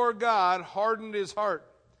Lord your God hardened his heart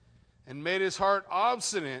and made his heart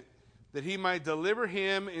obstinate, that he might deliver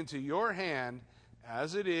him into your hand,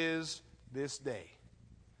 as it is this day.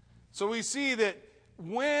 So we see that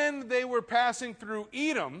when they were passing through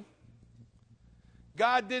Edom,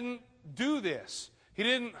 God didn't do this. He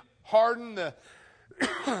didn't harden the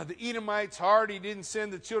Edomites' heart. He didn't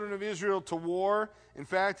send the children of Israel to war. In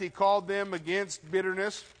fact, he called them against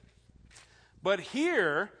bitterness. But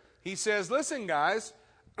here, he says, listen, guys,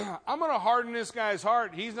 I'm going to harden this guy's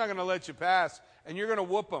heart. He's not going to let you pass, and you're going to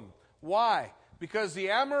whoop him. Why? Because the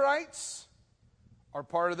Amorites are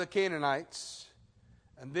part of the Canaanites,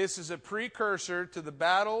 and this is a precursor to the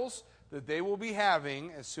battles that they will be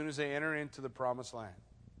having as soon as they enter into the promised land.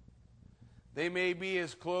 They may be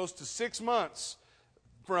as close to 6 months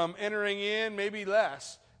from entering in, maybe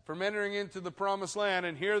less, from entering into the promised land.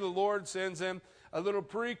 And here the Lord sends them a little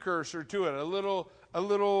precursor to it, a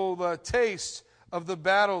little taste of the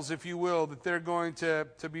battles, if you will, that they're going to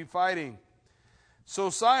be fighting. So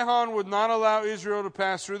Sihon would not allow Israel to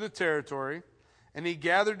pass through the territory, and he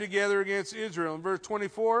gathered together against Israel. In verse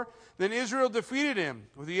 24, then Israel defeated him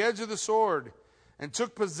with the edge of the sword and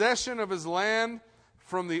took possession of his land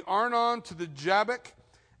from the Arnon to the Jabbok,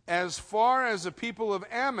 as far as the people of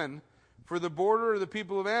Ammon, for the border of the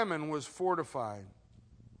people of Ammon was fortified.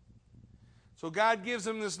 So God gives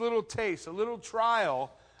them this little taste, a little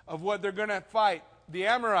trial of what they're going to fight, the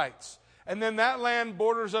Amorites. And then that land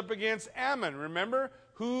borders up against Ammon. Remember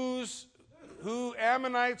who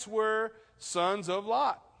Ammonites were? Sons of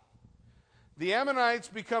Lot. The Ammonites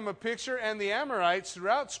become a picture, and the Amorites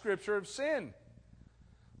throughout Scripture of sin.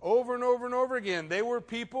 Over and over and over again. They were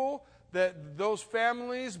people that those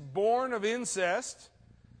families born of incest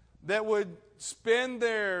that would spend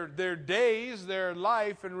their days, their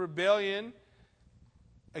life in rebellion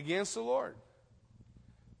against the Lord.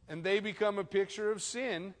 And they become a picture of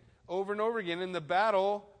sin over and over again in the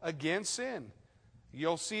battle against sin.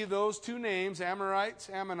 You'll see those two names,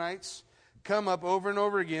 Ammonites, come up over and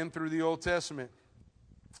over again through the Old Testament.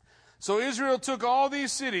 So Israel took all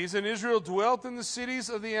these cities, and Israel dwelt in the cities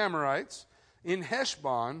of the Amorites, in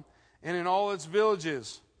Heshbon, and in all its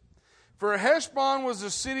villages. For Heshbon was the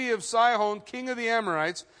city of Sihon, king of the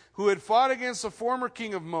Amorites, who had fought against the former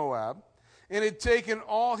king of Moab, and had taken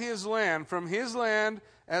all his land, from his land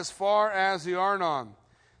as far as the Arnon.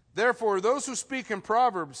 Therefore, those who speak in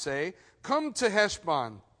Proverbs say, come to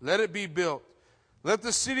Heshbon, let it be built. Let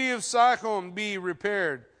the city of Sihon be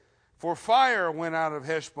repaired. For fire went out of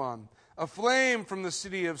Heshbon, a flame from the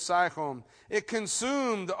city of Sihon. It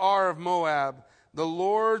consumed Ar of Moab, the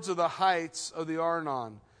lords of the heights of the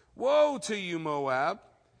Arnon. Woe to you, Moab!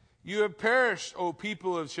 You have perished, O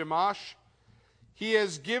people of Shemash. He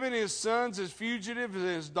has given his sons as fugitives and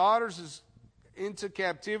his daughters into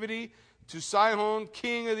captivity to Sihon,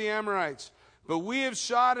 king of the Amorites. But we have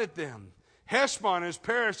shot at them. Heshbon has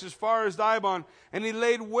perished as far as Dibon, and he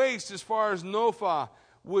laid waste as far as Nophah,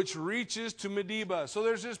 which reaches to Medeba. So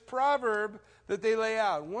there's this proverb that they lay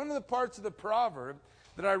out. One of the parts of the proverb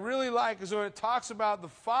that I really like is when it talks about the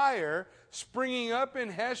fire springing up in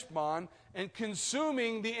Heshbon and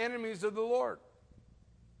consuming the enemies of the Lord.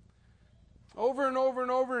 Over and over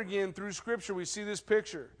and over again through Scripture we see this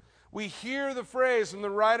picture. We hear the phrase from the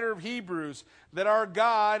writer of Hebrews that our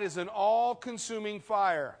God is an all-consuming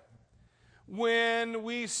fire. When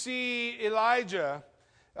we see Elijah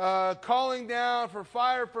calling down for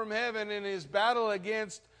fire from heaven in his battle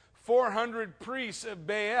against 400 priests of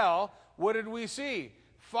Baal, what did we see?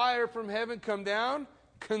 Fire from heaven come down,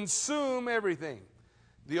 consume everything.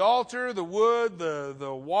 The altar, the wood,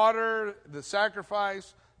 the water, the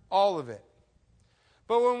sacrifice, all of it.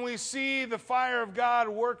 But when we see the fire of God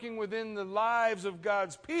working within the lives of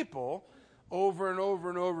God's people over and over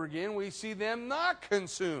and over again, we see them not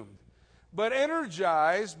consumed, but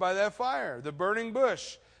energized by that fire. The burning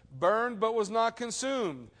bush burned but was not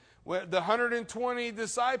consumed. The 120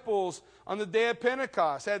 disciples on the day of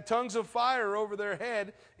Pentecost had tongues of fire over their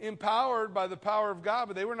head, empowered by the power of God,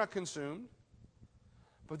 but they were not consumed.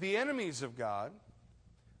 But the enemies of God,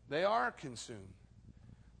 they are consumed.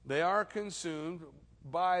 They are consumed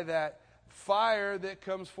by that fire that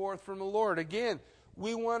comes forth from the Lord. Again,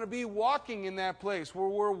 we want to be walking in that place where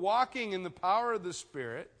we're walking in the power of the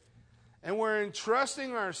Spirit, and we're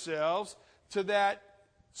entrusting ourselves to that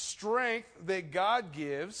strength that God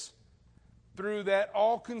gives through that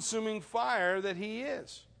all-consuming fire that He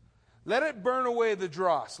is. Let it burn away the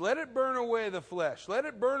dross. Let it burn away the flesh. Let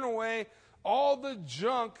it burn away all the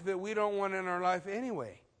junk that we don't want in our life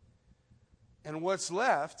anyway. And what's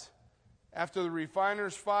left after the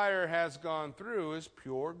refiner's fire has gone through is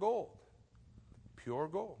pure gold. Pure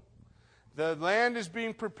gold. The land is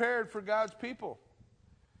being prepared for God's people.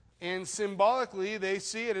 And symbolically, they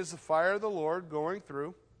see it as the fire of the Lord going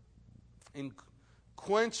through and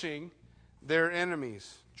quenching their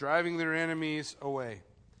enemies, driving their enemies away.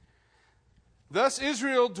 Thus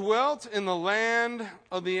Israel dwelt in the land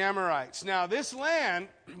of the Amorites. Now this land,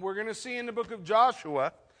 we're going to see in the book of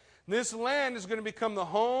Joshua, this land is going to become the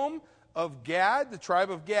home of Gad, the tribe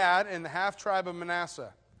of Gad, and the half-tribe of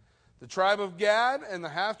Manasseh. The tribe of Gad and the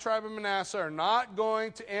half-tribe of Manasseh are not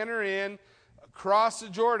going to enter in across the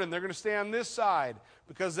Jordan. They're going to stay on this side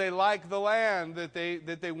because they like the land that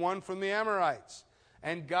they won from the Amorites.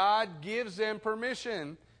 And God gives them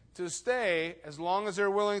permission to stay as long as they're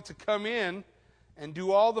willing to come in and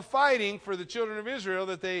do all the fighting for the children of Israel,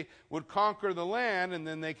 that they would conquer the land and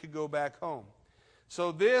then they could go back home.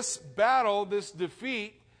 So this battle, this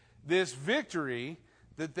defeat, this victory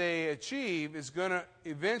that they achieve is going to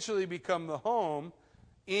eventually become the home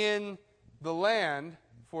in the land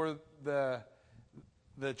for the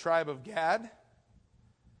tribe of Gad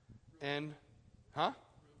and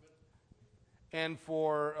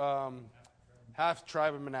for half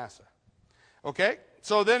tribe of Manasseh. Okay,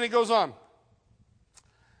 so then it goes on.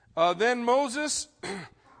 Then Moses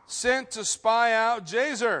sent to spy out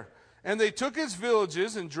Jazer, and they took its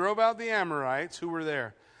villages and drove out the Amorites who were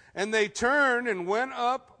there. And they turned and went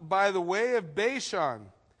up by the way of Bashan.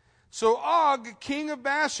 So Og, king of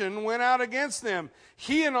Bashan, went out against them,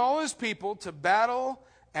 he and all his people, to battle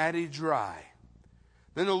at Edrei.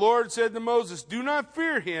 Then the Lord said to Moses, "Do not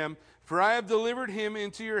fear him, for I have delivered him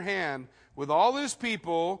into your hand, with all his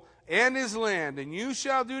people and his land. And you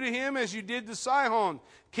shall do to him as you did to Sihon,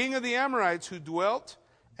 king of the Amorites, who dwelt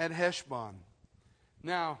at Heshbon."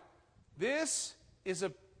 Now, this is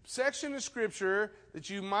a section of Scripture that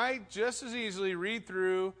you might just as easily read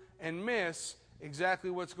through and miss exactly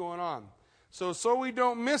what's going on. So we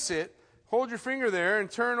don't miss it, hold your finger there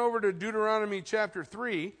and turn over to Deuteronomy chapter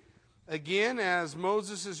 3. Again, as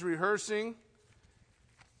Moses is rehearsing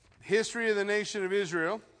history of the nation of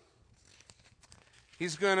Israel,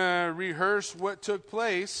 he's going to rehearse what took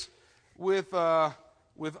place with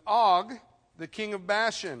Og, the king of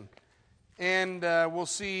Bashan. And we'll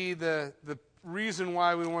see the reason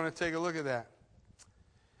why we want to take a look at that.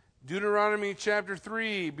 Deuteronomy chapter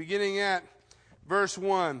 3, beginning at verse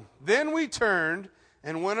 1. Then we turned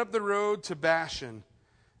and went up the road to Bashan.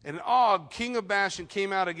 And Og, king of Bashan,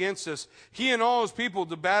 came out against us, he and all his people,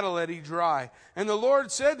 to battle at Edrei. And the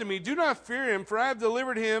Lord said to me, "Do not fear him, for I have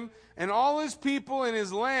delivered him and all his people and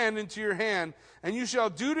his land into your hand. And you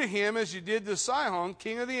shall do to him as you did to Sihon,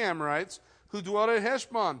 king of the Amorites, who dwelt at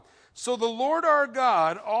Heshbon." So the Lord our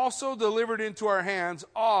God also delivered into our hands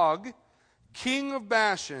Og, king of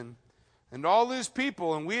Bashan, and all his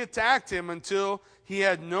people, and we attacked him until he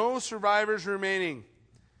had no survivors remaining.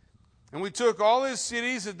 And we took all his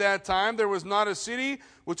cities at that time. There was not a city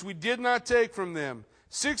which we did not take from them.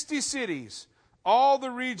 60 cities, all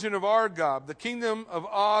the region of Argob, the kingdom of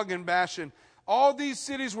Og and Bashan. All these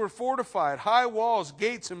cities were fortified, high walls,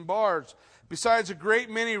 gates, and bars, besides a great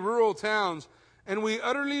many rural towns. And we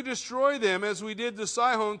utterly destroyed them, as we did to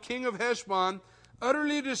Sihon, king of Heshbon,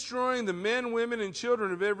 utterly destroying the men, women, and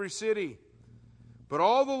children of every city. But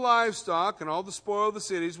all the livestock and all the spoil of the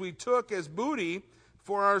cities we took as booty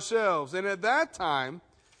for ourselves. And at that time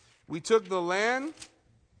we took the land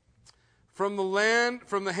from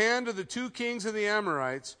the hand of the two kings of the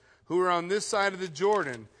Amorites who were on this side of the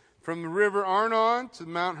Jordan, from the river Arnon to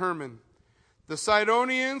Mount Hermon. The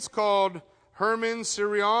Sidonians called Hermon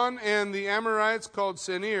Sirion, and the Amorites called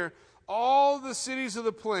Senir. All the cities of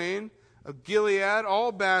the plain of Gilead,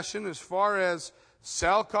 all Bashan, as far as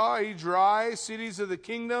Salcah, Edrei, cities of the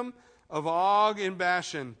kingdom of Og in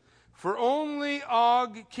Bashan. For only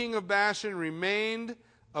Og, king of Bashan, remained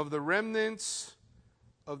of the remnants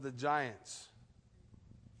of the giants.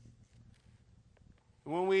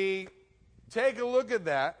 When we take a look at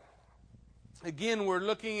that, again, we're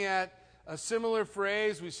looking at a similar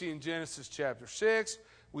phrase we see in Genesis chapter 6.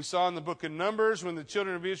 We saw in the book of Numbers when the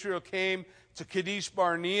children of Israel came to Kadesh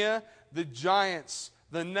Barnea, the giants,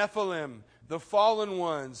 the Nephilim, the fallen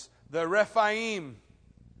ones, the Rephaim,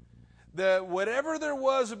 whatever there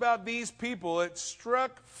was about these people, it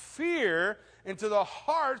struck fear into the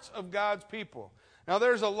hearts of God's people. Now,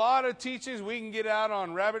 there's a lot of teachings. We can get out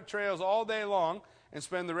on rabbit trails all day long and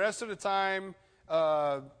spend the rest of the time,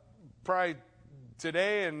 probably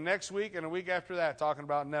today and next week and a week after that, talking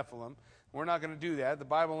about Nephilim. We're not going to do that. The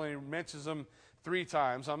Bible only mentions them 3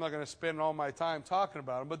 times. I'm not going to spend all my time talking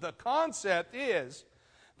about them. But the concept is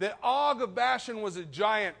that Og of Bashan was a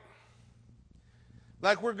giant.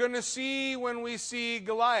 Like we're going to see when we see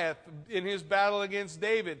Goliath in his battle against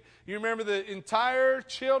David. You remember the entire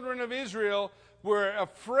children of Israel were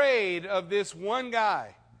afraid of this one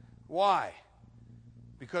guy. Why?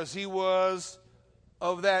 Because he was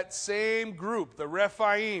of that same group, the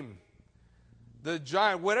Rephaim, the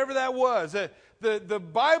giant, whatever that was. The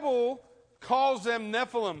Bible calls them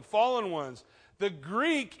Nephilim, fallen ones. The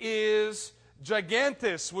Greek is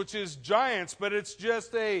gigantes, which is giants, but it's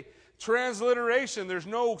just a transliteration. There's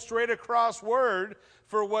no straight across word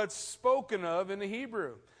for what's spoken of in the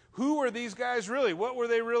Hebrew. Who were these guys really? What were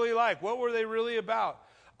they really like? What were they really about?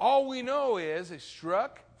 All we know is it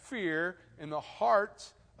struck fear in the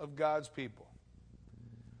hearts of God's people.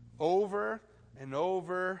 Over and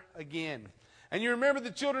over again. And you remember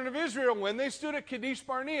the children of Israel, when they stood at Kadesh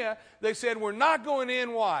Barnea, they said, we're not going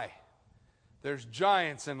in. Why? There's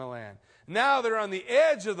giants in the land. Now they're on the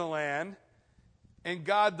edge of the land, and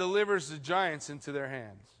God delivers the giants into their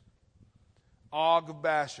hands. Og of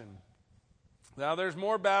Bashan. Now there's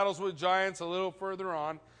more battles with giants a little further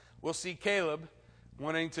on. We'll see Caleb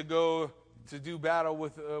wanting to go to do battle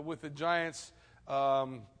with the giants,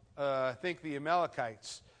 I think the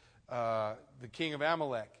Amalekites. The king of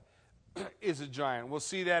Amalek is a giant. We'll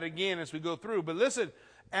see that again as we go through. But listen,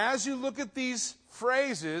 as you look at these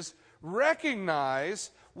phrases,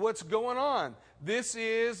 recognize what's going on. This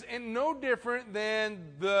is no different than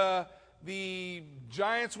the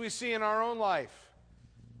giants we see in our own life.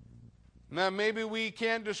 Now, maybe we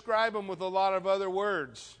can't describe them with a lot of other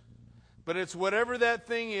words, but it's whatever that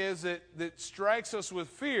thing is that strikes us with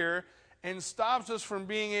fear and stops us from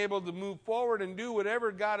being able to move forward and do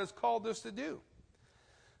whatever God has called us to do.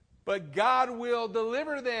 But God will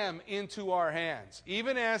deliver them into our hands,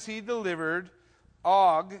 even as he delivered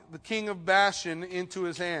Og, the king of Bashan, into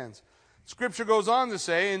his hands. Scripture goes on to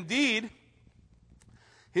say, indeed,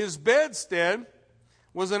 his bedstead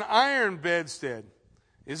was an iron bedstead.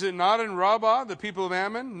 Is it not in Rabbah, the people of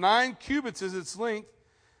Ammon? 9 cubits is its length,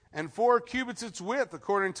 and 4 cubits its width,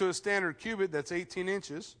 according to a standard cubit, that's 18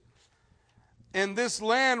 inches. And this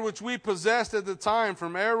land which we possessed at the time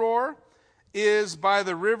from Aror is by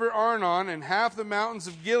the river Arnon, and half the mountains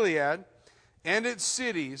of Gilead and its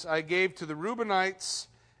cities I gave to the Reubenites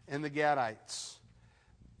and the Gadites.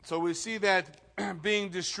 So we see that being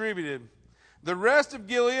distributed. The rest of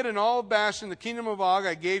Gilead and all of Bashan, the kingdom of Og,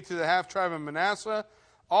 I gave to the half-tribe of Manasseh.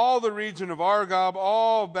 All the region of Argob,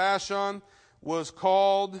 all of Bashan, was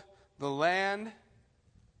called the land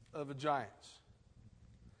of the giants.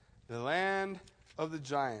 The land of the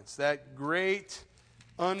giants. That great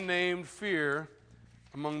unnamed fear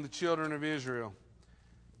among the children of Israel.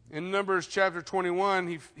 In Numbers chapter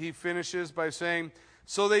 21, he finishes by saying,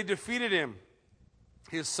 so they defeated him,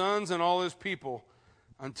 his sons and all his people,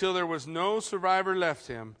 until there was no survivor left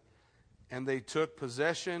him, and they took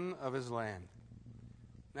possession of his land.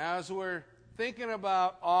 Now, as we're thinking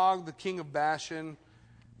about Og, the king of Bashan,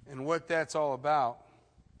 and what that's all about,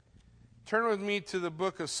 turn with me to the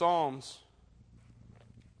book of Psalms.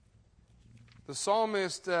 The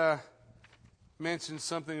psalmist mentioned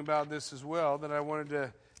something about this as well that I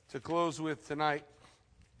wanted to close with tonight.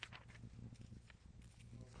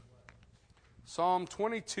 Psalm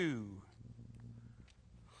 22.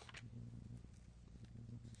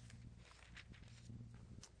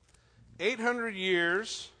 "800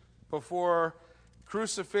 years before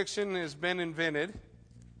crucifixion has been invented,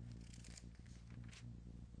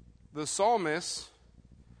 the psalmist,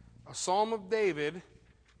 a psalm of David,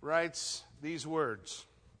 writes these words.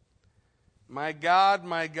 My God,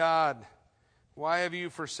 why have you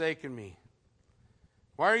forsaken me?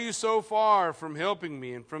 Why are you so far from helping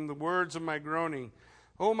me and from the words of my groaning?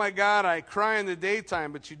 Oh my God, I cry in the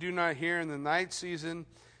daytime, but you do not hear, in the night season,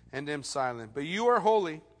 and am silent. But you are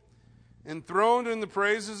holy, enthroned in the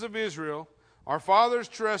praises of Israel. Our fathers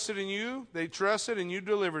trusted in you. They trusted, and you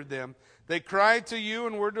delivered them. They cried to you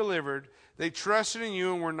and were delivered. They trusted in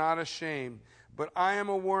you and were not ashamed. But I am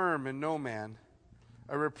a worm and no man,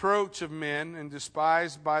 a reproach of men and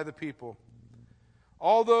despised by the people.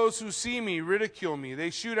 All those who see me ridicule me. They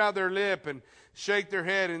shoot out their lip and shake their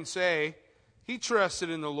head and say, he trusted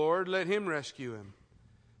in the Lord. Let him rescue him.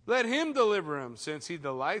 Let him deliver him, since he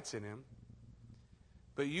delights in him.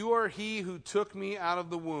 But you are he who took me out of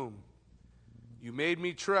the womb. You made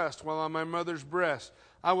me trust while on my mother's breast.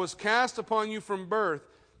 I was cast upon you from birth.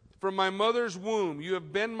 From my mother's womb you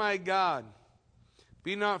have been my God.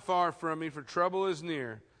 Be not far from me, for trouble is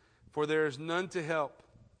near, for there is none to help.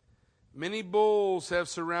 Many bulls have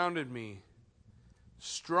surrounded me.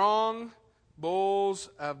 Strong bulls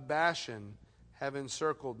of Bashan have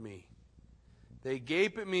encircled me. They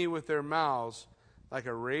gape at me with their mouths like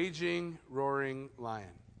a raging, roaring lion.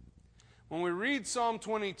 When we read Psalm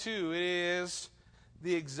 22, it is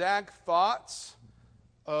the exact thoughts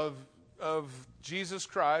of Jesus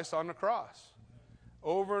Christ on the cross.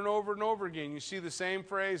 Over and over and over again, you see the same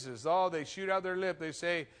phrases. Oh, they shoot out their lip. They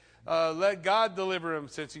say, let God deliver him,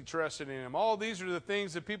 since he trusted in him. All these are the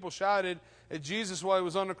things that people shouted at Jesus while he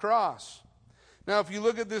was on the cross. Now, if you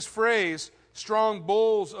look at this phrase, strong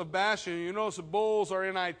bulls of Bashan, you notice the bulls are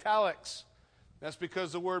in italics. That's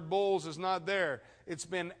because the word bulls is not there. It's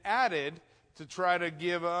been added to try to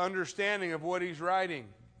give an understanding of what he's writing.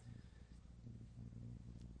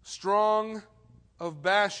 Strong of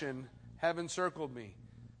Bashan have encircled me.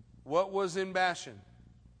 What was in Bashan?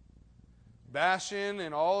 Bashan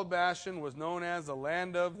and all of Bashan was known as the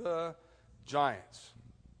land of the giants.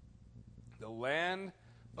 The land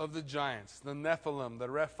of the giants, the Nephilim, the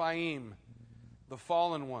Rephaim, the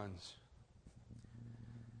fallen ones.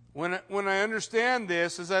 When I understand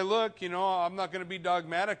this, as I look, I'm not going to be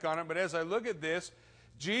dogmatic on it, but as I look at this,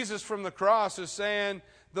 Jesus from the cross is saying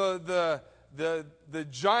the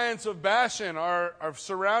giants of Bashan are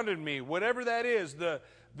surrounded me. Whatever that is, the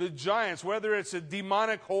giants, whether it's a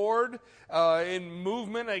demonic horde in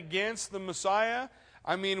movement against the Messiah.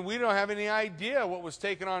 I mean, we don't have any idea what was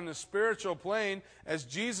taken on the spiritual plane as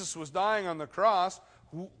Jesus was dying on the cross.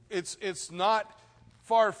 It's not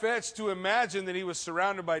far-fetched to imagine that he was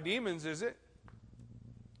surrounded by demons, is it?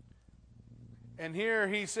 And here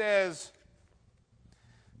he says,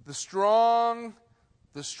 the strong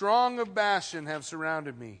of Bashan have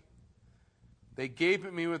surrounded me. They gape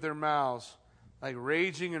at me with their mouths like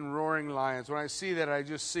raging and roaring lions. When I see that, I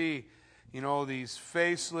just see, these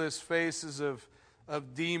faceless faces of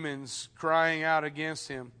demons crying out against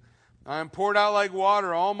him. I am poured out like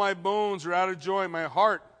water. All my bones are out of joint. My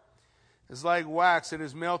heart is like wax. It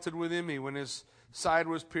is melted within me. When his side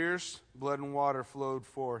was pierced, blood and water flowed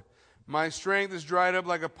forth. My strength is dried up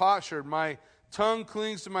like a potsherd. My tongue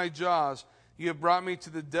clings to my jaws. You have brought me to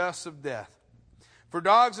the dust of death. For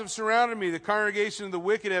dogs have surrounded me. The congregation of the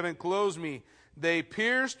wicked have enclosed me. They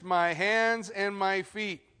pierced my hands and my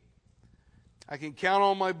feet. I can count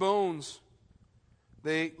all my bones.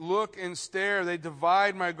 They look and stare. They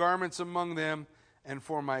divide my garments among them, and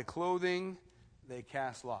for my clothing they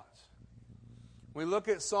cast lots. We look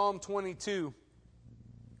at Psalm 22,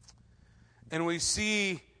 and we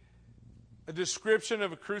see a description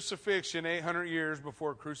of a crucifixion 800 years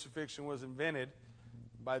before crucifixion was invented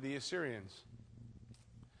by the Assyrians.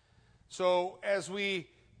 So as we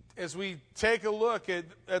take a look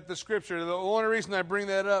at the Scripture, the only reason I bring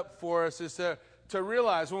that up for us is to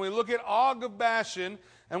realize when we look at Og of Bashan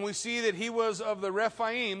and we see that he was of the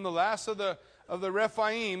Rephaim, the last of the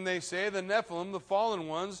Rephaim, they say, the Nephilim, the fallen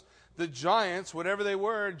ones, the giants, whatever they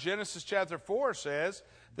were. Genesis chapter 4 says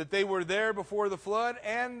that they were there before the flood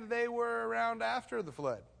and they were around after the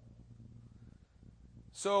flood.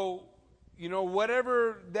 So,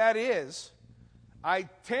 whatever that is, I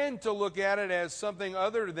tend to look at it as something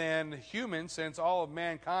other than human, since all of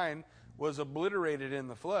mankind was obliterated in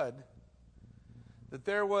the flood. That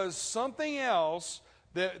there was something else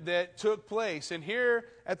that took place. And here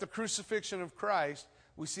at the crucifixion of Christ,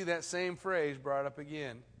 we see that same phrase brought up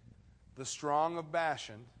again. The strong of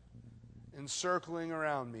Bashan encircling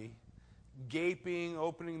around me, gaping,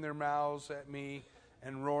 opening their mouths at me,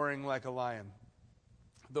 and roaring like a lion.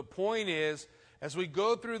 The point is, as we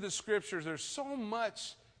go through the Scriptures, there's so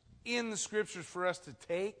much in the Scriptures for us to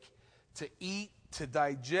take to eat, to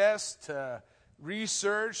digest, to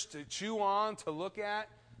research, to chew on, to look at,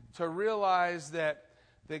 to realize that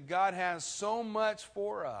God has so much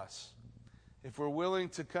for us if we're willing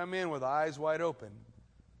to come in with eyes wide open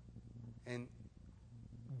and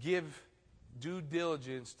give due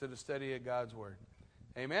diligence to the study of God's Word.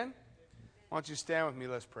 Amen? Why don't you stand with me?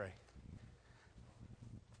 Let's pray.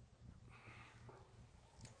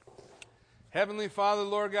 Heavenly Father,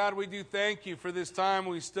 Lord God, we do thank you for this time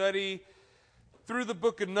we study through the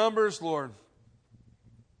book of Numbers, Lord.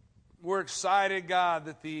 We're excited, God,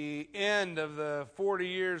 that the end of the 40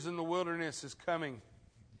 years in the wilderness is coming.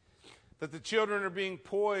 That the children are being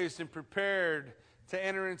poised and prepared to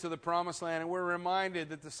enter into the promised land. And we're reminded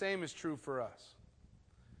that the same is true for us.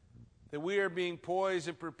 That we are being poised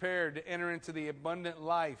and prepared to enter into the abundant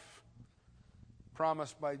life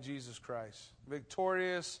promised by Jesus Christ.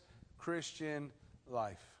 Victorious Christian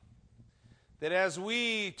life. That as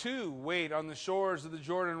we, too, wait on the shores of the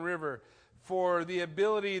Jordan River for the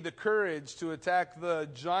ability, the courage to attack the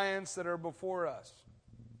giants that are before us,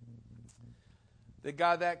 that,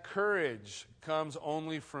 God, that courage comes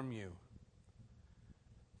only from you.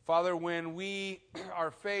 Father, when we are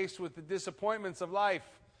faced with the disappointments of life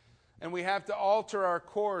and we have to alter our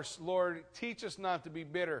course, Lord, teach us not to be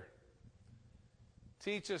bitter.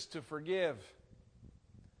 Teach us to forgive.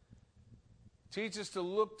 Teach us to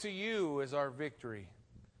look to you as our victory.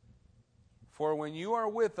 For when you are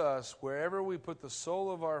with us, wherever we put the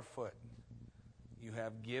sole of our foot, you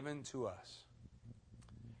have given to us.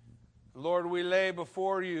 Lord, we lay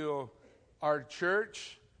before you our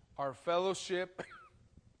church, our fellowship,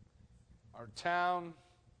 our town,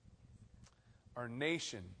 our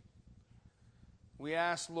nation. We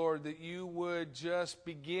ask, Lord, that you would just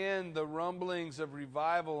begin the rumblings of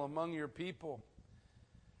revival among your people.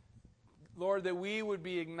 Lord, that we would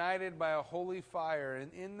be ignited by a holy fire,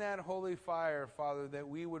 and in that holy fire, Father, that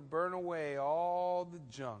we would burn away all the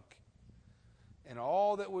junk, and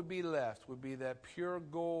all that would be left would be that pure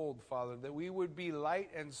gold, Father, that we would be light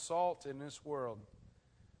and salt in this world.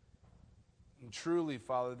 And truly,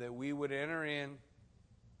 Father, that we would enter in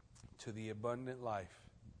to the abundant life.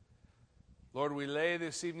 Lord, we lay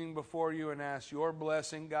this evening before you and ask your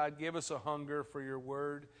blessing. God, give us a hunger for your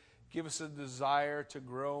word. Give us a desire to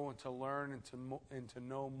grow and to learn and to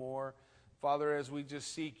know more. Father, as we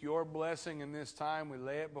just seek your blessing in this time, we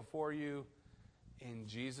lay it before you. In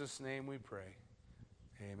Jesus' name we pray.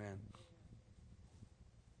 Amen.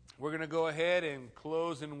 We're going to go ahead and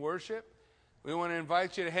close in worship. We want to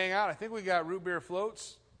invite you to hang out. I think we got root beer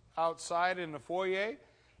floats outside in the foyer.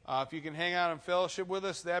 If you can hang out and fellowship with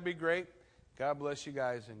us, that'd be great. God bless you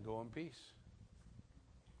guys, and go in peace.